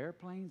didn't have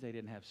airplanes. They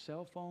didn't have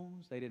cell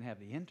phones. They didn't have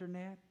the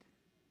internet.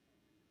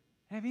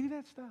 They didn't have any of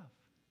that stuff.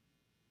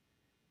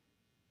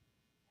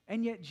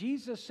 And yet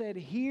Jesus said,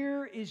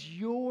 here is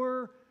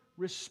your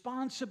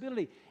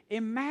responsibility.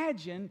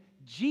 Imagine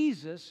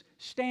Jesus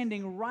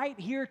standing right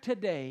here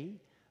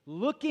today,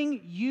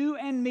 looking you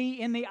and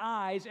me in the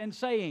eyes and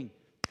saying,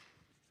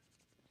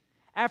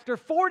 after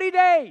 40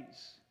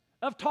 days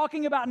of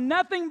talking about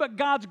nothing but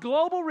God's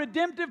global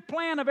redemptive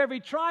plan of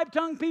every tribe,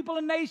 tongue, people,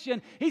 and nation,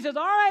 He says,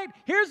 all right,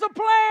 here's the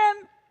plan.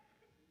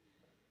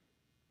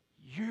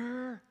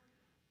 You're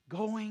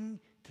going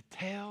to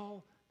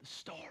tell the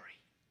story.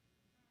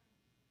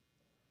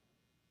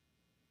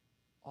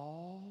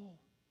 All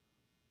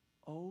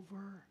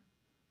over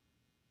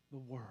the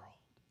world.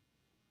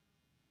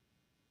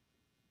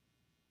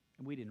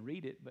 And we didn't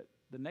read it, but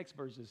the next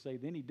verses say,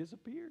 then He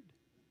disappeared.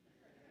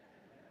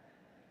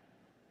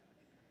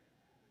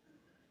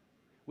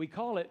 We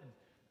call it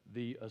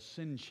the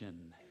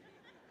ascension.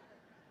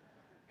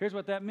 Here's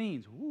what that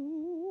means.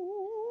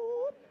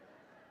 Whoop,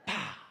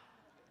 pow.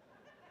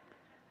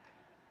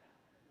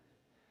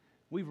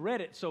 We've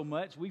read it so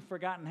much, we've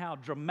forgotten how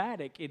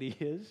dramatic it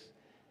is.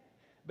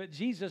 But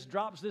Jesus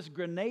drops this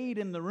grenade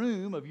in the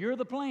room of you're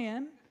the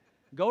plan,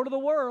 go to the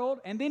world,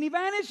 and then He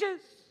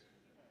vanishes.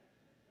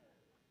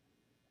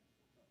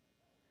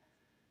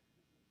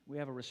 We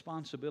have a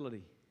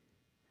responsibility.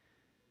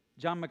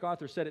 John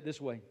MacArthur said it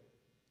this way.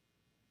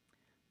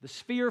 The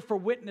sphere for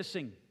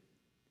witnessing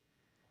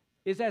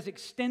is as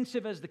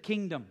extensive as the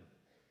kingdom,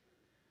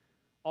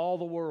 all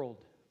the world.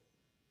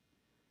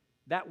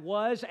 That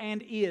was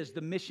and is the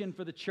mission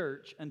for the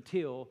church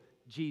until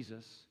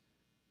Jesus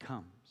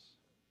comes.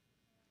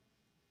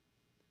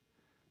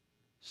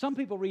 Some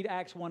people read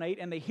Acts 1:8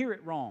 and they hear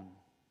it wrong.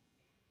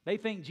 They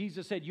think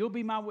Jesus said, you'll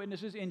be my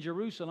witnesses in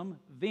Jerusalem,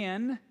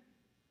 then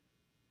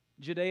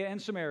Judea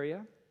and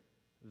Samaria,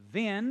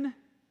 then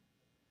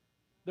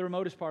the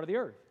remotest part of the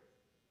earth.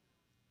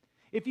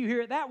 If you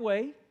hear it that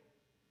way,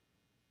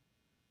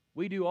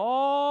 we do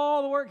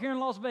all the work here in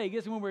Las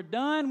Vegas, and when we're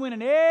done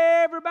winning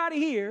everybody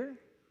here,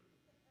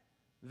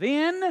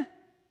 then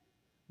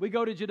we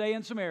go to Judea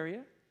and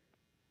Samaria.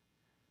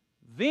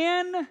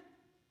 Then, but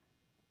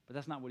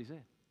that's not what He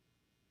said.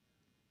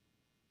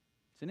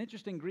 It's an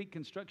interesting Greek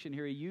construction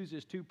here. He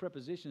uses two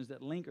prepositions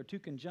that link, or two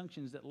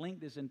conjunctions that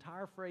link this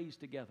entire phrase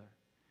together,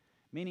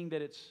 meaning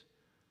that it's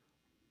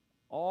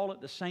all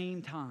at the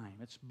same time.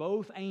 It's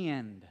both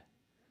and.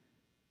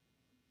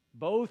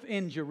 Both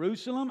in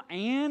Jerusalem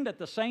and at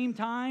the same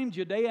time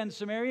Judea and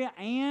Samaria,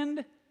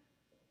 and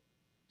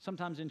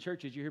sometimes in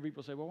churches you hear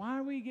people say, well, why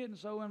are we getting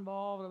so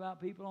involved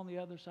about people on the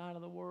other side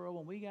of the world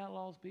when we got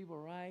lost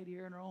people right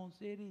here in our own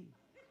city?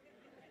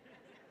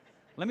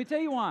 Let me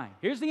tell you why.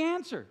 Here's the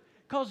answer.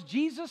 Because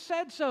Jesus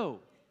said so.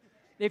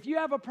 If you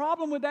have a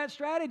problem with that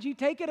strategy,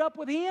 take it up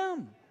with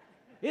Him.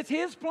 It's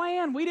His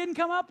plan. We didn't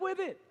come up with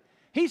it.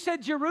 He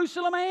said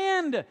Jerusalem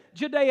and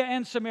Judea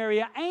and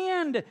Samaria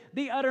and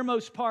the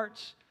uttermost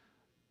parts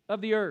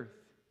of the earth.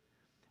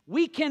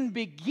 We can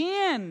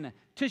begin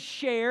to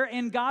share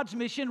in God's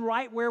mission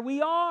right where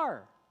we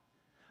are.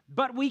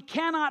 But we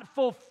cannot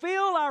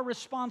fulfill our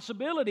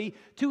responsibility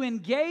to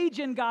engage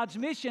in God's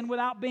mission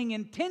without being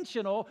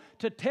intentional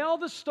to tell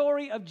the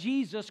story of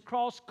Jesus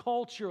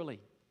cross-culturally.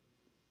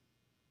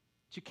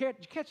 Did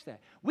you catch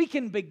that? We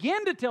can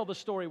begin to tell the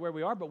story where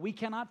we are, but we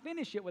cannot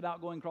finish it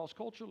without going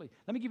cross-culturally.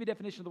 Let me give you a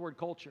definition of the word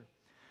culture.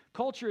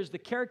 Culture is the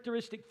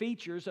characteristic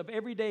features of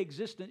everyday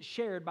existence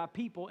shared by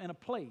people in a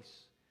place.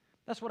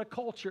 That's what a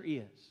culture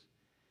is.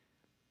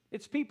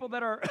 It's people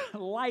that are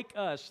like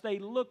us. They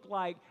look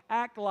like,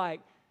 act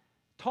like,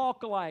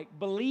 talk like,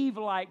 believe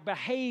like,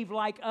 behave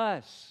like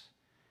us.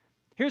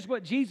 Here's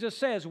what Jesus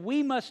says.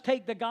 We must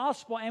take the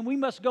gospel and we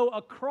must go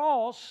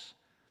across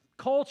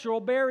cultural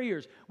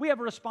barriers. We have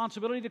a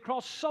responsibility to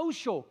cross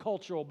social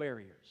cultural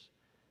barriers.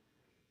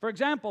 For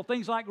example,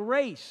 things like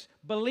race,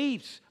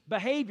 beliefs,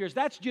 behaviors.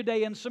 That's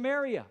Judea and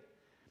Samaria.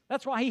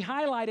 That's why he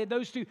highlighted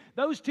those two.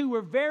 Those two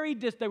were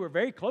they were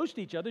very close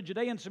to each other,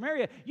 Judea and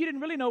Samaria. You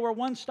didn't really know where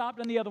one stopped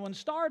and the other one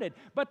started,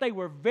 but they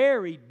were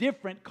very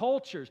different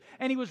cultures.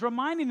 And he was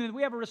reminding them that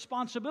we have a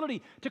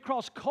responsibility to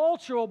cross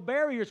cultural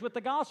barriers with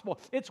the gospel.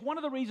 It's one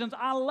of the reasons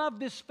I love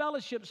this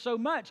fellowship so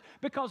much,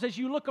 because as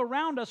you look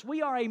around us,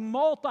 we are a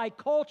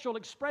multicultural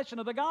expression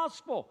of the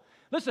gospel.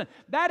 Listen,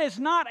 that is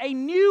not a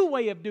new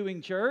way of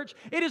doing church.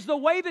 It is the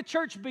way the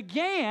church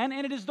began,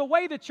 and it is the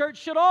way the church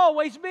should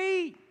always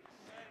be.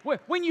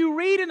 When you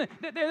read,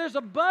 there's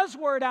a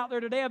buzzword out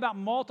there today about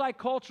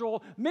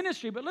multicultural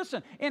ministry. But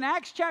listen, in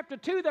Acts chapter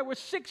 2, there were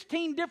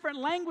 16 different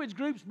language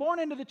groups born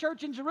into the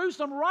church in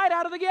Jerusalem right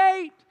out of the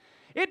gate.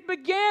 It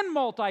began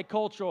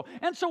multicultural.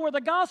 And so where the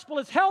gospel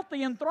is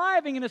healthy and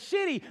thriving in a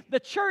city, the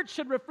church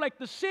should reflect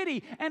the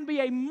city and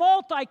be a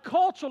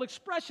multicultural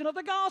expression of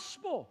the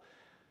gospel.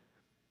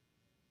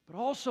 But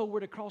also we're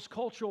to cross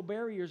cultural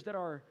barriers that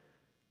are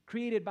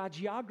created by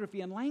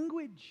geography and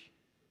language.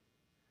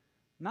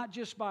 Not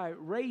just by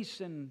race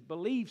and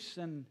beliefs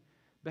and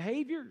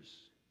behaviors.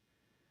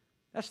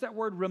 That's that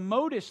word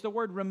remotest. The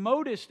word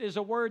remotest is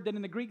a word that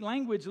in the Greek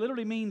language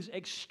literally means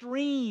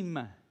extreme.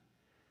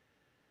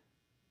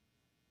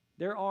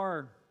 There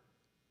are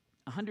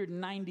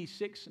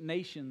 196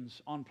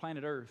 nations on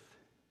planet Earth.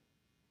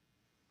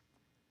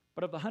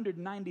 But of the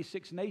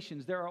 196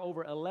 nations, there are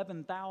over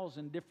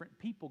 11,000 different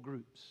people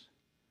groups.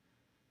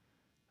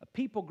 A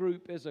people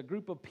group is a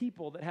group of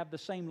people that have the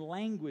same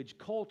language,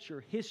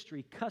 culture,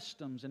 history,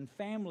 customs, and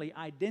family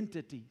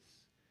identities.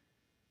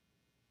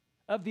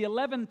 Of the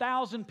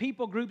 11,000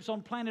 people groups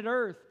on planet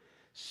Earth,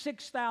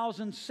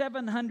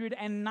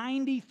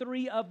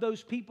 6,793 of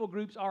those people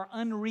groups are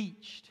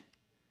unreached.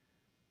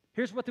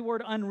 Here's what the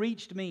word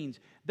unreached means.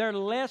 They're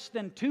less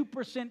than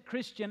 2%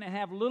 Christian and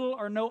have little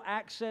or no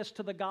access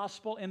to the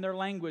gospel in their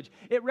language.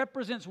 It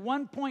represents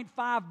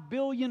 1.5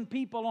 billion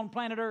people on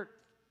planet Earth.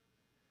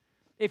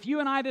 If you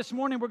and I this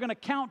morning were going to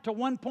count to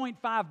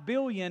 1.5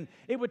 billion,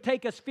 it would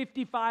take us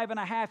 55 and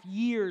a half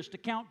years to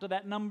count to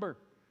that number.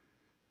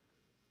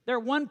 There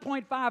are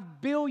 1.5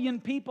 billion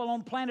people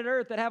on planet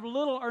Earth that have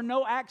little or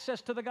no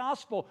access to the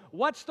gospel.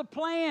 What's the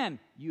plan?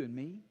 You and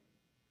me.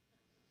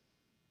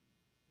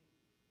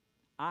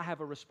 I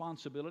have a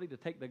responsibility to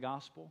take the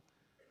gospel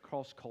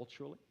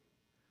cross-culturally.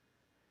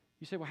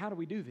 You say, well, how do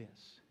we do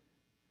this?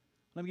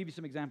 Let me give you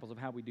some examples of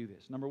how we do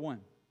this. Number one,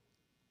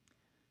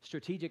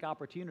 strategic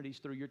opportunities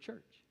through your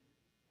church.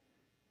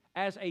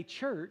 As a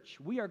church,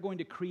 we are going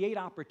to create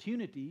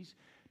opportunities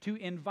to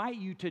invite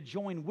you to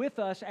join with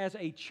us as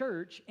a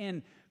church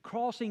in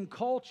crossing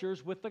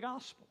cultures with the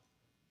gospel.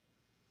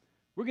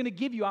 We're going to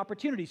give you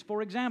opportunities.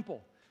 For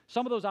example,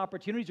 some of those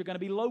opportunities are going to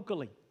be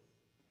locally.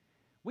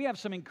 We have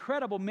some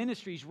incredible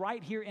ministries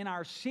right here in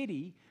our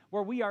city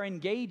where we are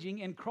engaging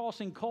in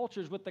crossing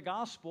cultures with the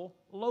gospel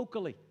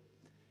locally.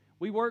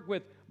 We work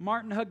with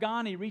Martin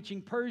Hagani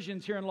reaching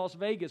Persians here in Las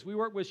Vegas. We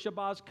work with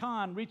Shabazz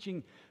Khan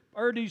reaching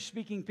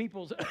Urdu-speaking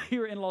peoples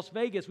here in Las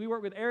Vegas. We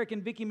work with Eric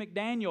and Vicki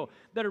McDaniel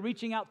that are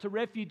reaching out to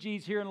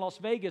refugees here in Las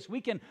Vegas.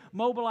 We can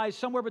mobilize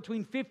somewhere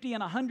between 50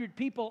 and 100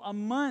 people a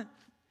month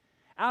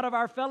out of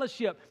our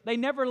fellowship. They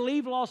never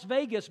leave Las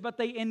Vegas, but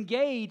they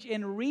engage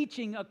in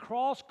reaching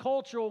across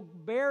cultural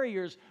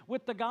barriers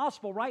with the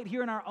gospel right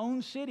here in our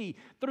own city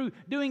through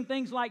doing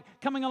things like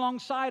coming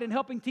alongside and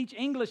helping teach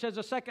English as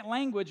a second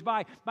language,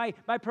 by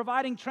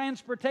providing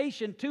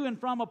transportation to and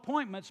from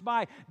appointments,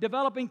 by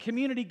developing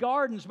community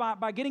gardens,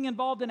 by getting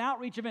involved in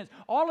outreach events.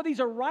 All of these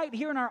are right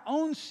here in our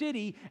own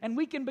city, and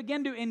we can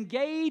begin to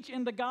engage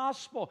in the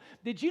gospel.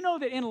 Did you know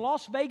that in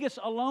Las Vegas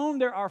alone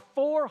there are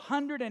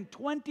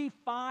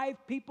 425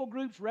 people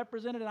groups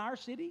represented in our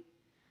city?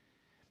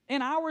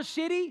 In our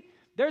city,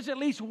 there's at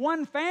least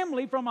one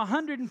family from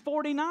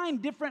 149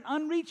 different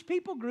unreached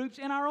people groups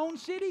in our own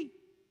city.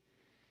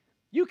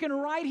 You can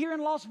right here in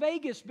Las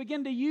Vegas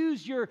begin to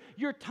use your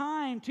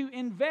time to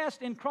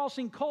invest in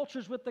crossing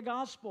cultures with the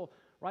gospel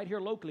right here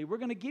locally. We're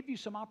going to give you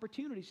some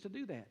opportunities to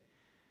do that.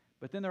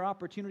 But then there are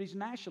opportunities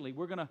nationally.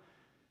 We're going to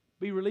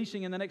be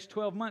releasing in the next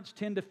 12 months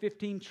 10 to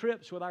 15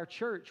 trips with our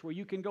church where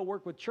you can go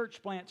work with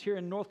church plants here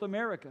in North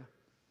America.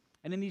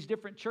 And in these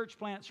different church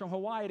plants from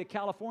Hawaii to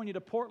California to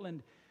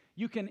Portland,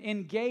 you can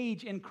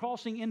engage in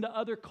crossing into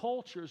other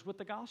cultures with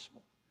the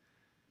gospel.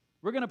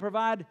 We're going to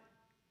provide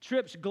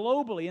trips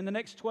globally in the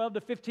next 12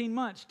 to 15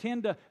 months,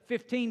 10 to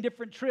 15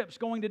 different trips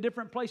going to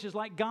different places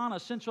like Ghana,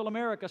 Central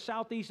America,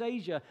 Southeast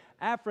Asia,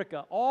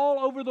 Africa, all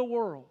over the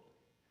world.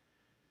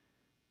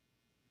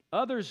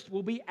 Others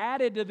will be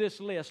added to this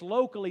list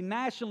locally,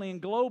 nationally,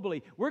 and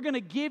globally. We're going to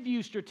give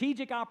you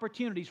strategic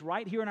opportunities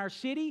right here in our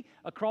city,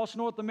 across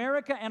North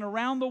America, and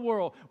around the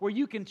world where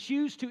you can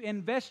choose to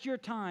invest your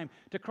time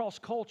to cross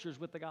cultures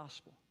with the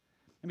gospel.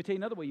 Let me tell you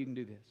another way you can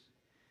do this.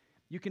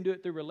 You can do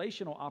it through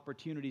relational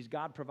opportunities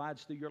God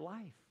provides through your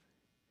life.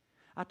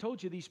 I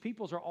told you these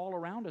peoples are all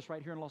around us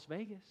right here in Las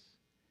Vegas.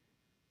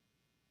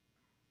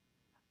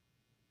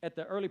 At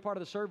the early part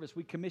of the service,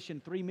 we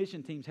commissioned 3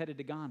 mission teams headed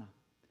to Ghana.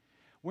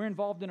 We're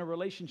involved in a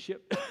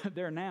relationship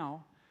there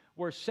now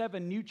where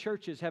 7 new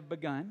churches have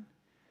begun.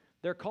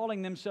 They're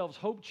calling themselves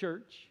Hope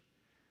Church.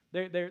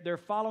 They're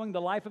following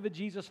the life of a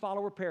Jesus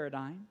follower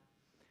paradigm.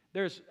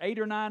 There's 8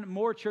 or 9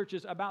 more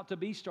churches about to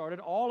be started.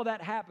 All of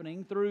that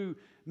happening through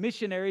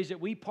missionaries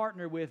that we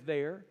partner with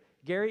there.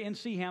 Gary and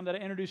Seaham that I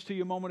introduced to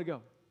you a moment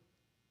ago.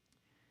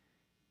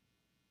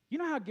 You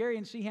know how Gary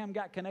and Seaham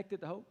got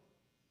connected to Hope?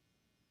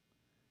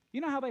 You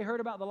know how they heard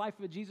about the life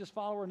of a Jesus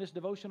follower and this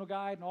devotional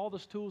guide and all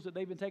those tools that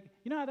they've been taking?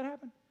 You know how that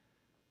happened?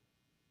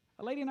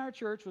 A lady in our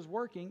church was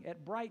working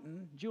at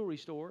Brighton Jewelry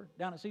Store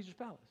down at Caesar's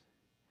Palace.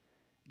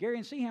 Gary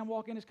and Seaham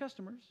walk in as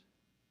customers,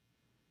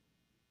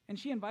 and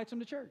she invites them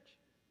to church.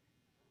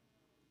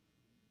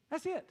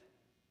 That's it.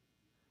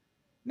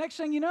 Next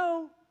thing you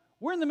know,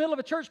 we're in the middle of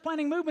a church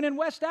planting movement in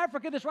West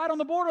Africa that's right on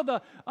the border of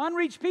the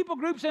unreached people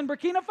groups in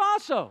Burkina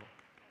Faso.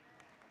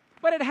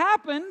 But it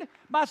happened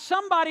by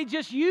somebody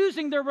just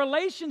using their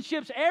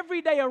relationships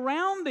every day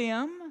around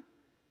them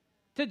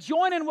to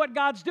join in what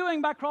God's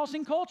doing by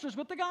crossing cultures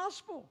with the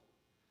gospel.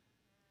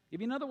 Give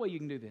you another way you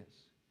can do this.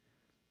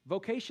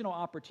 Vocational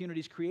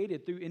opportunities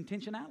created through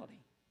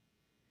intentionality.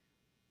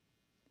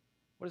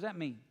 What does that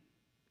mean?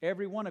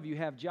 Every one of you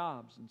have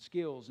jobs and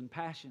skills and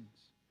passions.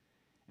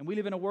 And we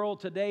live in a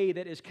world today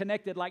that is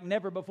connected like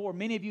never before.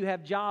 Many of you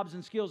have jobs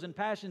and skills and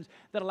passions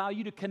that allow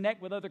you to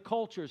connect with other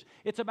cultures.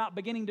 It's about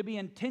beginning to be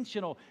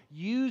intentional,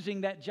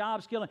 using that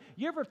job skill.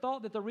 You ever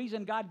thought that the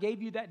reason God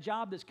gave you that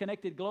job that's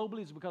connected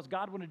globally is because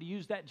God wanted to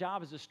use that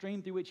job as a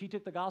stream through which He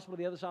took the gospel to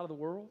the other side of the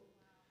world?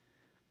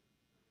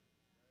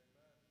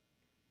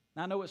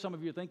 Now, I know what some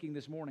of you are thinking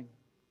this morning.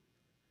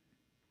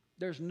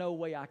 There's no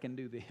way I can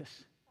do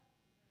this.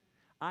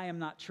 I am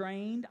not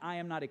trained. I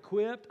am not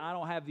equipped. I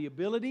don't have the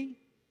ability.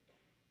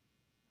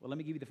 Well, let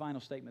me give you the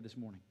final statement this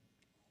morning.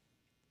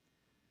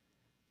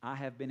 I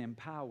have been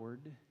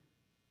empowered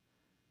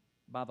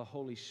by the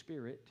Holy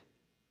Spirit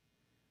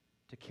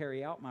to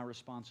carry out my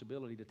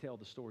responsibility to tell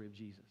the story of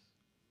Jesus.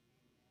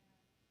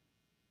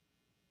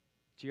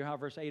 Do you hear how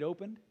verse 8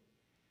 opened?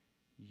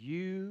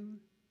 You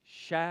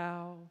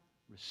shall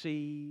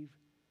receive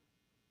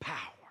power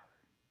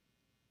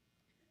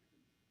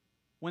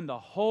when the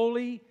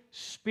Holy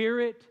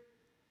Spirit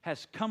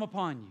has come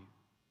upon you.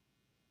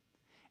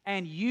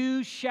 And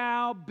you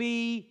shall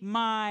be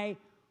my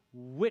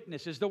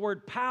witnesses. The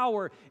word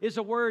power is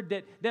a word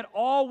that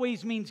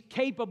always means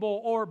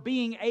capable or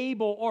being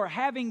able or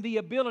having the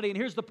ability. And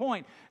here's the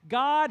point.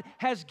 God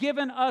has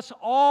given us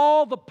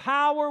all the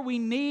power we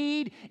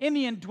need in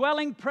the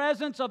indwelling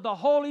presence of the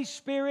Holy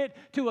Spirit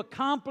to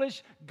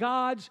accomplish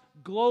God's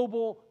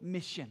global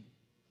mission.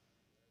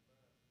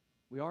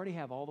 We already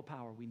have all the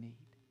power we need.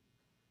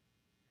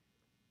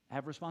 I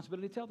have a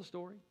responsibility to tell the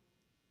story.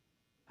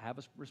 I have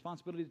a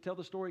responsibility to tell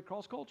the story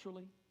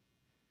cross-culturally.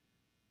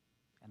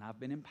 And I've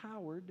been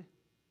empowered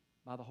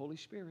by the Holy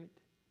Spirit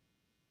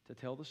to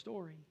tell the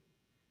story.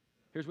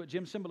 Here's what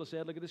Jim Cymbala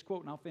said. Look at this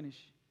quote and I'll finish.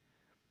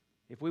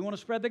 If we want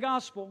to spread the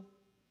gospel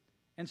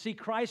and see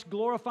Christ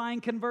glorifying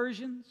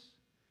conversions,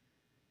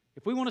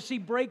 if we want to see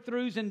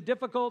breakthroughs in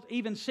difficult,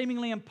 even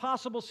seemingly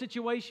impossible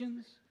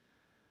situations,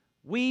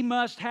 we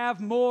must have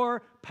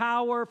more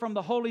power from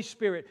the Holy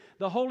Spirit.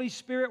 The Holy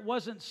Spirit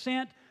wasn't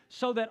sent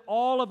so that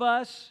all of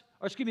us,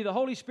 the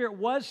Holy Spirit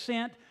was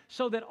sent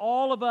so that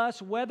all of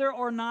us, whether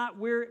or not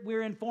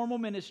we're in formal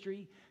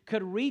ministry,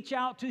 could reach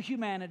out to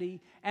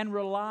humanity and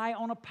rely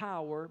on a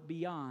power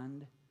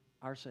beyond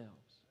ourselves.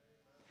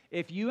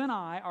 If you and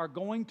I are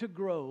going to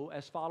grow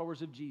as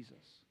followers of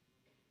Jesus,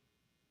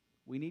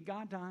 we need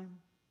God time.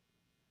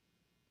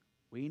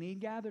 We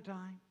need gather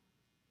time.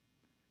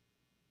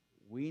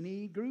 We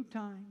need group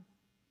time.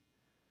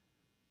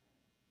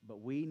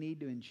 But we need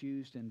to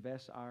choose to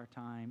invest our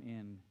time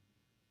in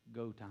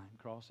go time,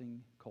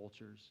 crossing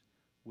cultures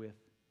with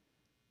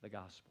the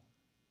gospel.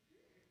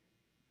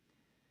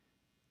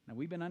 Now,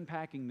 we've been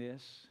unpacking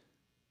this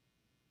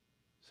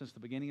since the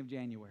beginning of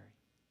January.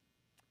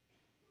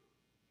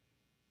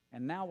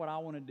 And now what I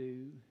want to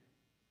do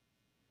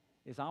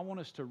is I want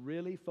us to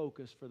really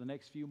focus for the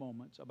next few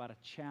moments about a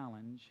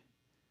challenge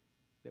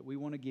that we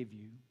want to give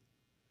you.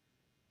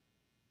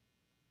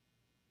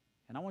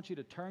 And I want you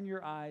to turn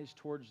your eyes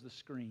towards the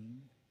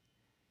screen.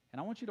 And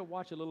I want you to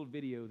watch a little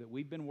video that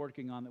we've been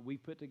working on, that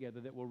we've put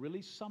together, that will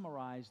really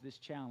summarize this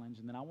challenge.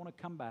 And then I want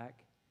to come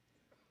back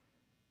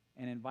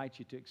and invite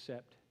you to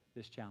accept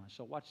this challenge.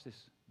 So watch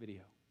this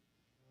video.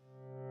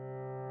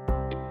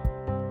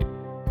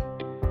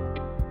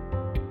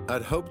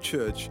 At Hope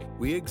Church,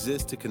 we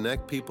exist to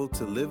connect people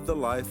to live the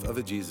life of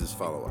a Jesus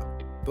follower.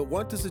 But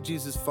what does a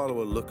Jesus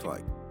follower look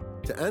like?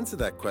 To answer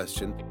that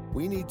question,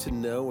 we need to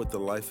know what the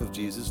life of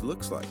Jesus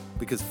looks like.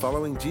 Because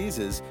following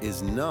Jesus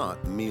is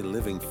not me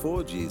living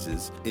for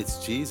Jesus,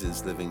 it's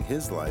Jesus living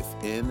his life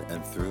in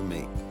and through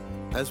me.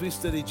 As we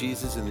study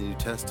Jesus in the New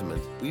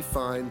Testament, we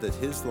find that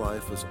his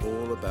life was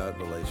all about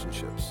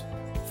relationships.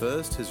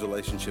 First, his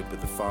relationship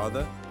with the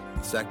Father.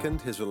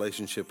 Second, his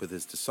relationship with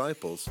his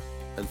disciples.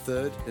 And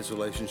third, his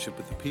relationship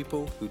with the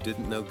people who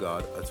didn't know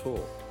God at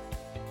all.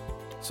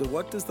 So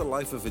what does the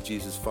life of a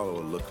Jesus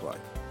follower look like?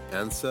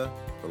 Answer: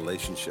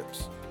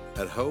 relationships.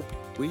 At Hope,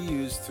 we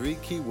use 3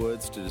 key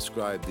words to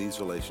describe these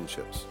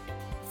relationships.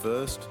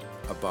 First,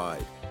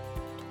 abide.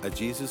 A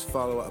Jesus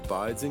follower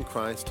abides in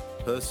Christ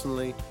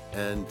personally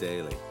and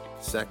daily.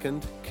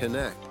 Second,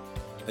 connect.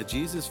 A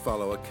Jesus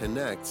follower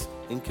connects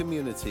in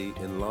community,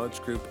 in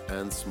large group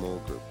and small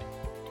group.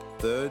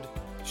 Third,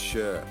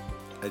 share.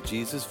 A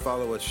Jesus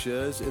follower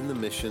shares in the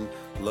mission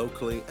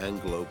locally and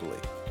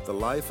globally. The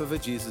life of a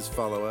Jesus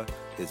follower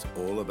is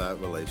all about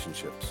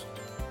relationships.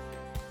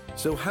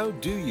 So how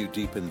do you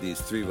deepen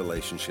these 3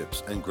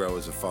 relationships and grow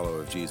as a follower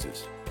of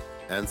Jesus?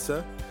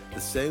 Answer: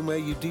 the same way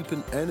you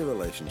deepen any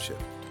relationship.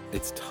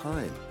 It's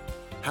time.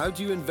 How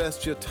do you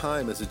invest your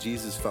time as a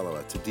Jesus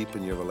follower to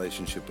deepen your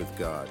relationship with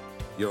God,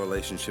 your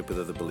relationship with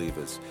other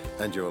believers,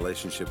 and your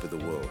relationship with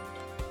the world?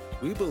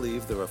 We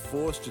believe there are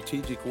 4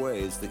 strategic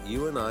ways that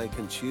you and I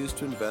can choose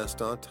to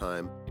invest our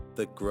time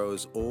that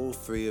grows all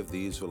 3 of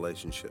these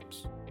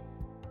relationships.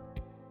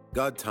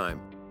 God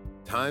time.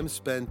 Time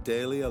spent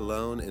daily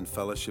alone in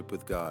fellowship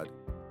with God.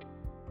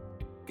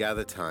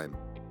 Gather time.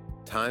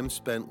 Time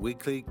spent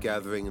weekly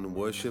gathering in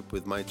worship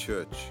with my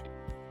church.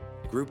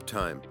 Group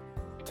time.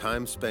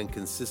 Time spent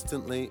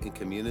consistently in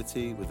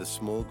community with a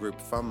small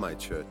group from my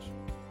church.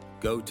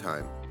 Go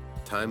time.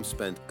 Time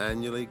spent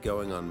annually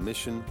going on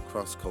mission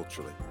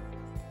cross-culturally.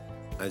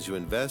 As you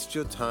invest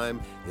your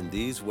time in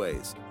these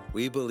ways,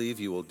 we believe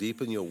you will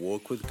deepen your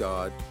walk with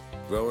God,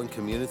 grow in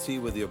community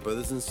with your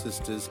brothers and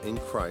sisters in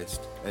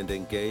Christ, and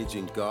engage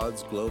in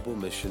God's global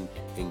mission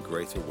in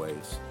greater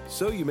ways.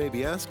 So you may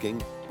be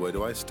asking, where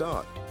do I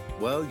start?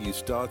 Well, you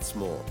start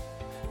small.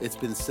 It's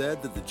been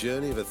said that the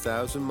journey of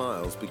 1,000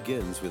 miles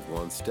begins with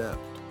 1 step.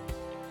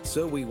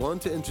 So we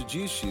want to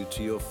introduce you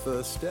to your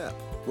first step.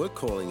 We're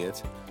calling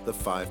it the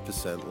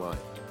 5% life.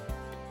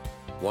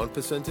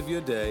 1% of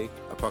your day,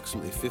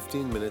 approximately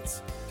 15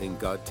 minutes in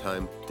God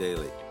time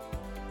daily.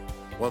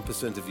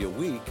 1% of your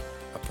week,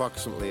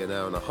 approximately an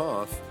hour and a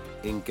half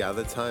in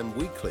gather time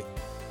weekly.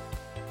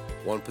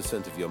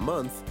 1% of your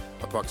month,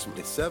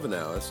 approximately 7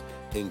 hours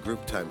in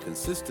group time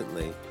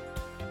consistently.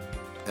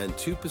 And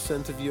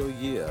 2% of your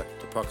year,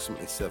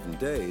 approximately 7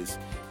 days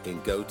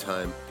in go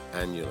time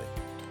annually.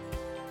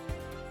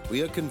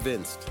 We are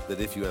convinced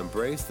that if you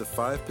embrace the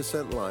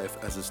 5% life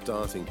as a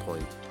starting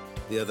point,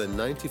 the other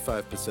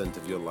 95%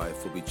 of your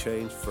life will be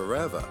changed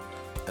forever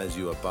as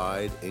you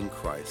abide in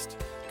Christ,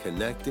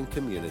 connect in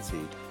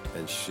community,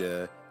 and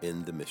share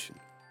in the mission.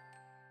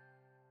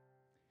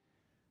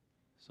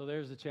 So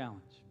there's the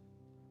challenge.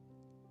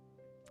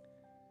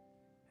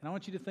 And I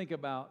want you to think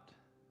about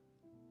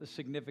the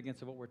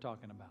significance of what we're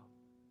talking about.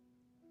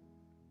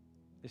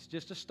 It's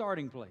just a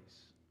starting place.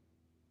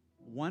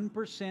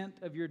 1%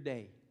 of your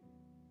day,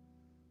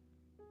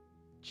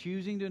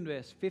 choosing to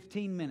invest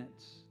 15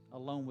 minutes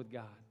alone with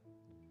God.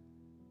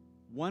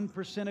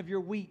 1% of your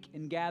week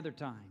in gather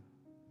time,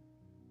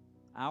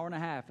 hour and a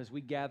half as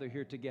we gather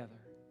here together.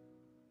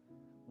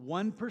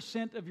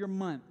 1% of your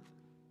month,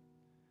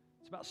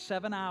 it's about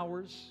 7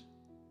 hours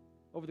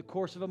over the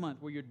course of a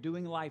month where you're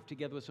doing life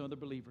together with some other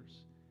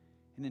believers.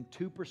 And then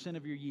 2%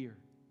 of your year,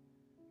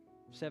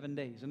 7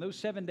 days. And those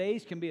 7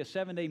 days can be a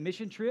 7-day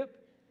mission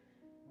trip.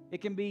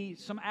 It can be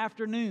some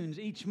afternoons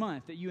each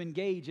month that you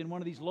engage in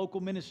one of these local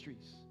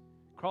ministries,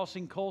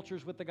 crossing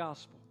cultures with the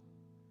gospel.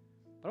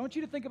 But I want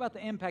you to think about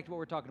the impact of what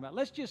we're talking about.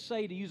 Let's just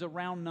say, to use a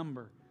round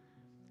number,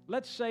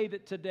 let's say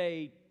that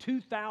today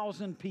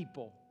 2,000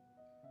 people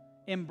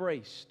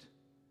embraced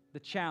the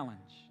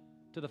challenge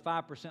to the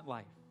 5%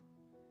 life.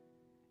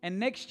 And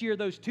next year,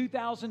 those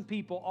 2,000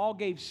 people all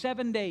gave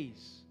 7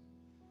 days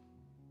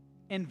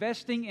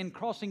investing in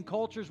crossing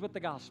cultures with the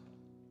gospel.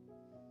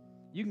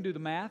 You can do the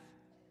math.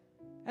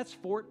 That's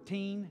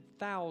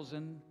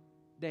 14,000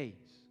 days.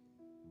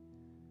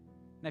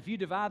 Now, if you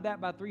divide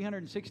that by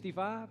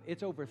 365,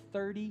 it's over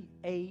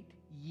 38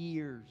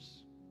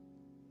 years.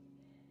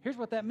 Here's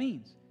what that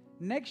means.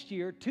 Next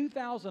year,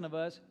 2,000 of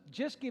us,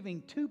 just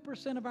giving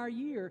 2% of our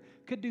year,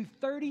 could do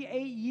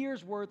 38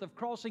 years worth of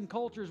crossing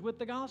cultures with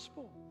the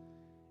gospel.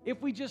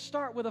 If we just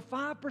start with a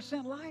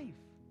 5% life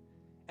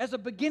as a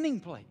beginning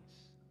place.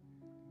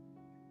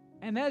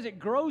 And as it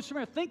grows from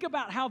there, think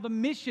about how the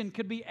mission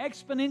could be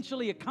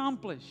exponentially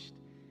accomplished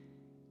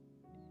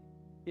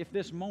if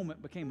this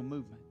moment became a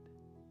movement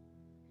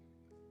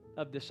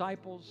of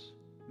disciples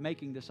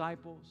making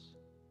disciples,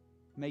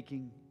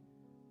 making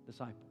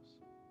disciples.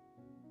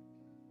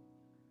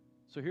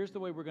 So here's the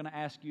way we're going to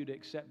ask you to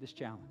accept this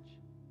challenge.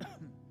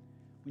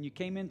 When you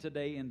came in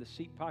today, in the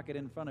seat pocket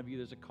in front of you,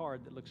 there's a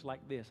card that looks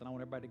like this, and I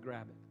want everybody to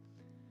grab it.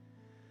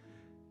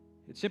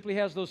 It simply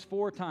has those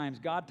 4 times: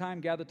 God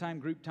time, gather time,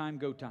 group time,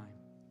 go time.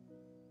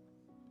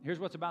 Here's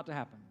what's about to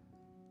happen.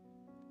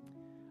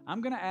 I'm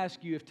going to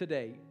ask you if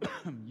today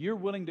you're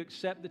willing to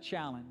accept the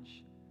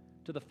challenge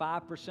to the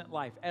 5%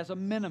 life as a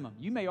minimum.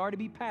 You may already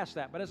be past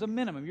that, but as a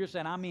minimum, you're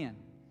saying, I'm in.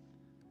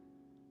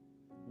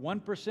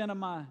 1% of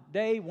my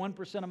day,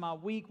 1% of my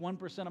week,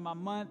 1% of my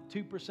month,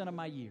 2% of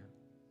my year.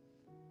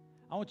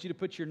 I want you to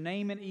put your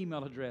name and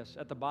email address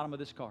at the bottom of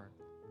this card.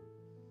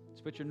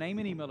 Just put your name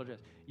and email address.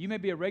 You may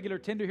be a regular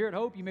tender here at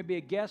Hope. You may be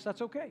a guest.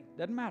 That's okay.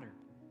 Doesn't matter.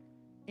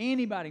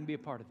 Anybody can be a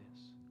part of this.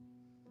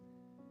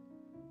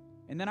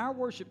 And then our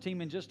worship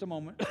team, in just a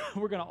moment,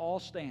 we're going to all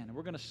stand and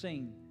we're going to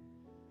sing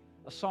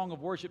a song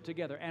of worship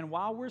together. And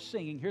while we're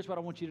singing, here's what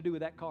I want you to do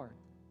with that card.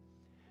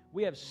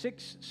 We have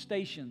 6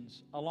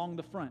 stations along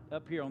the front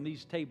up here on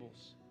these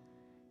tables.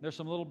 There's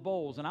some little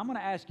bowls, and I'm going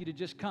to ask you to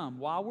just come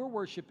while we're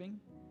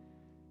worshiping.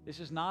 This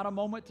is not a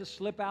moment to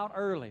slip out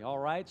early, all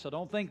right? So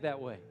don't think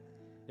that way.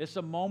 It's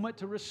a moment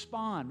to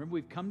respond. Remember,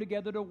 we've come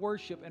together to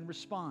worship and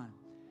respond.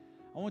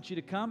 I want you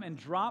to come and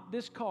drop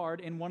this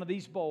card in one of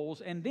these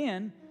bowls, and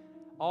then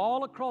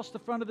all across the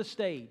front of the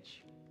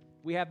stage,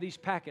 we have these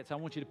packets I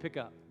want you to pick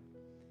up.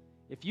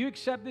 If you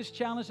accept this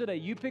challenge today,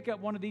 you pick up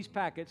one of these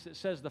packets that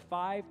says the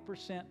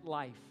 5%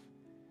 life.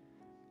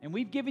 And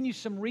we've given you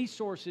some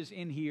resources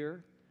in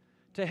here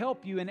to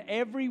help you in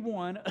every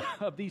one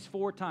of these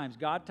 4 times: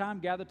 God time,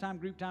 gather time,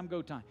 group time,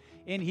 go time.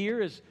 In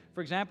here is,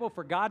 for example,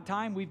 for God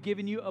time, we've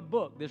given you a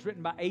book that's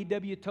written by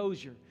A.W.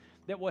 Tozier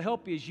that will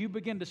help you as you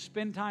begin to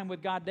spend time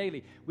with God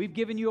daily. We've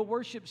given you a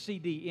worship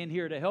CD in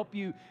here to help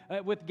you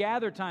with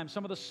gather time,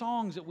 some of the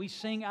songs that we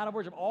sing out of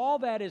worship. All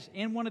that is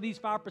in one of these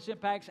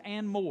 5% packs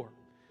and more.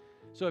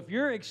 So if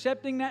you're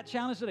accepting that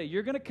challenge today,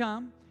 you're going to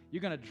come,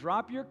 you're going to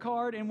drop your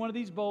card in one of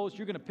these bowls,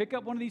 you're going to pick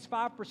up one of these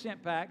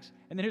 5% packs,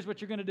 and then here's what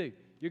you're going to do.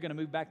 You're going to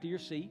move back to your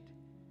seat,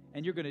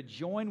 and you're going to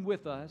join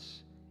with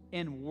us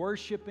in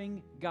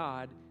worshiping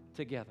God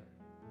together.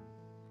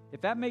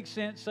 If that makes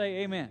sense,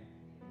 say amen.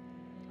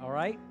 All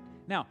right?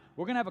 Now,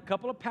 we're going to have a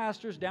couple of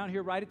pastors down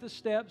here right at the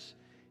steps.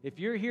 If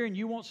you're here and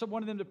you want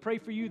one of them to pray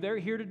for you, they're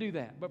here to do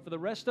that. But for the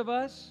rest of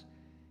us,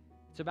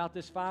 it's about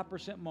this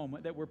 5%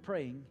 moment that we're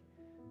praying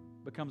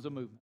becomes a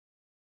movement.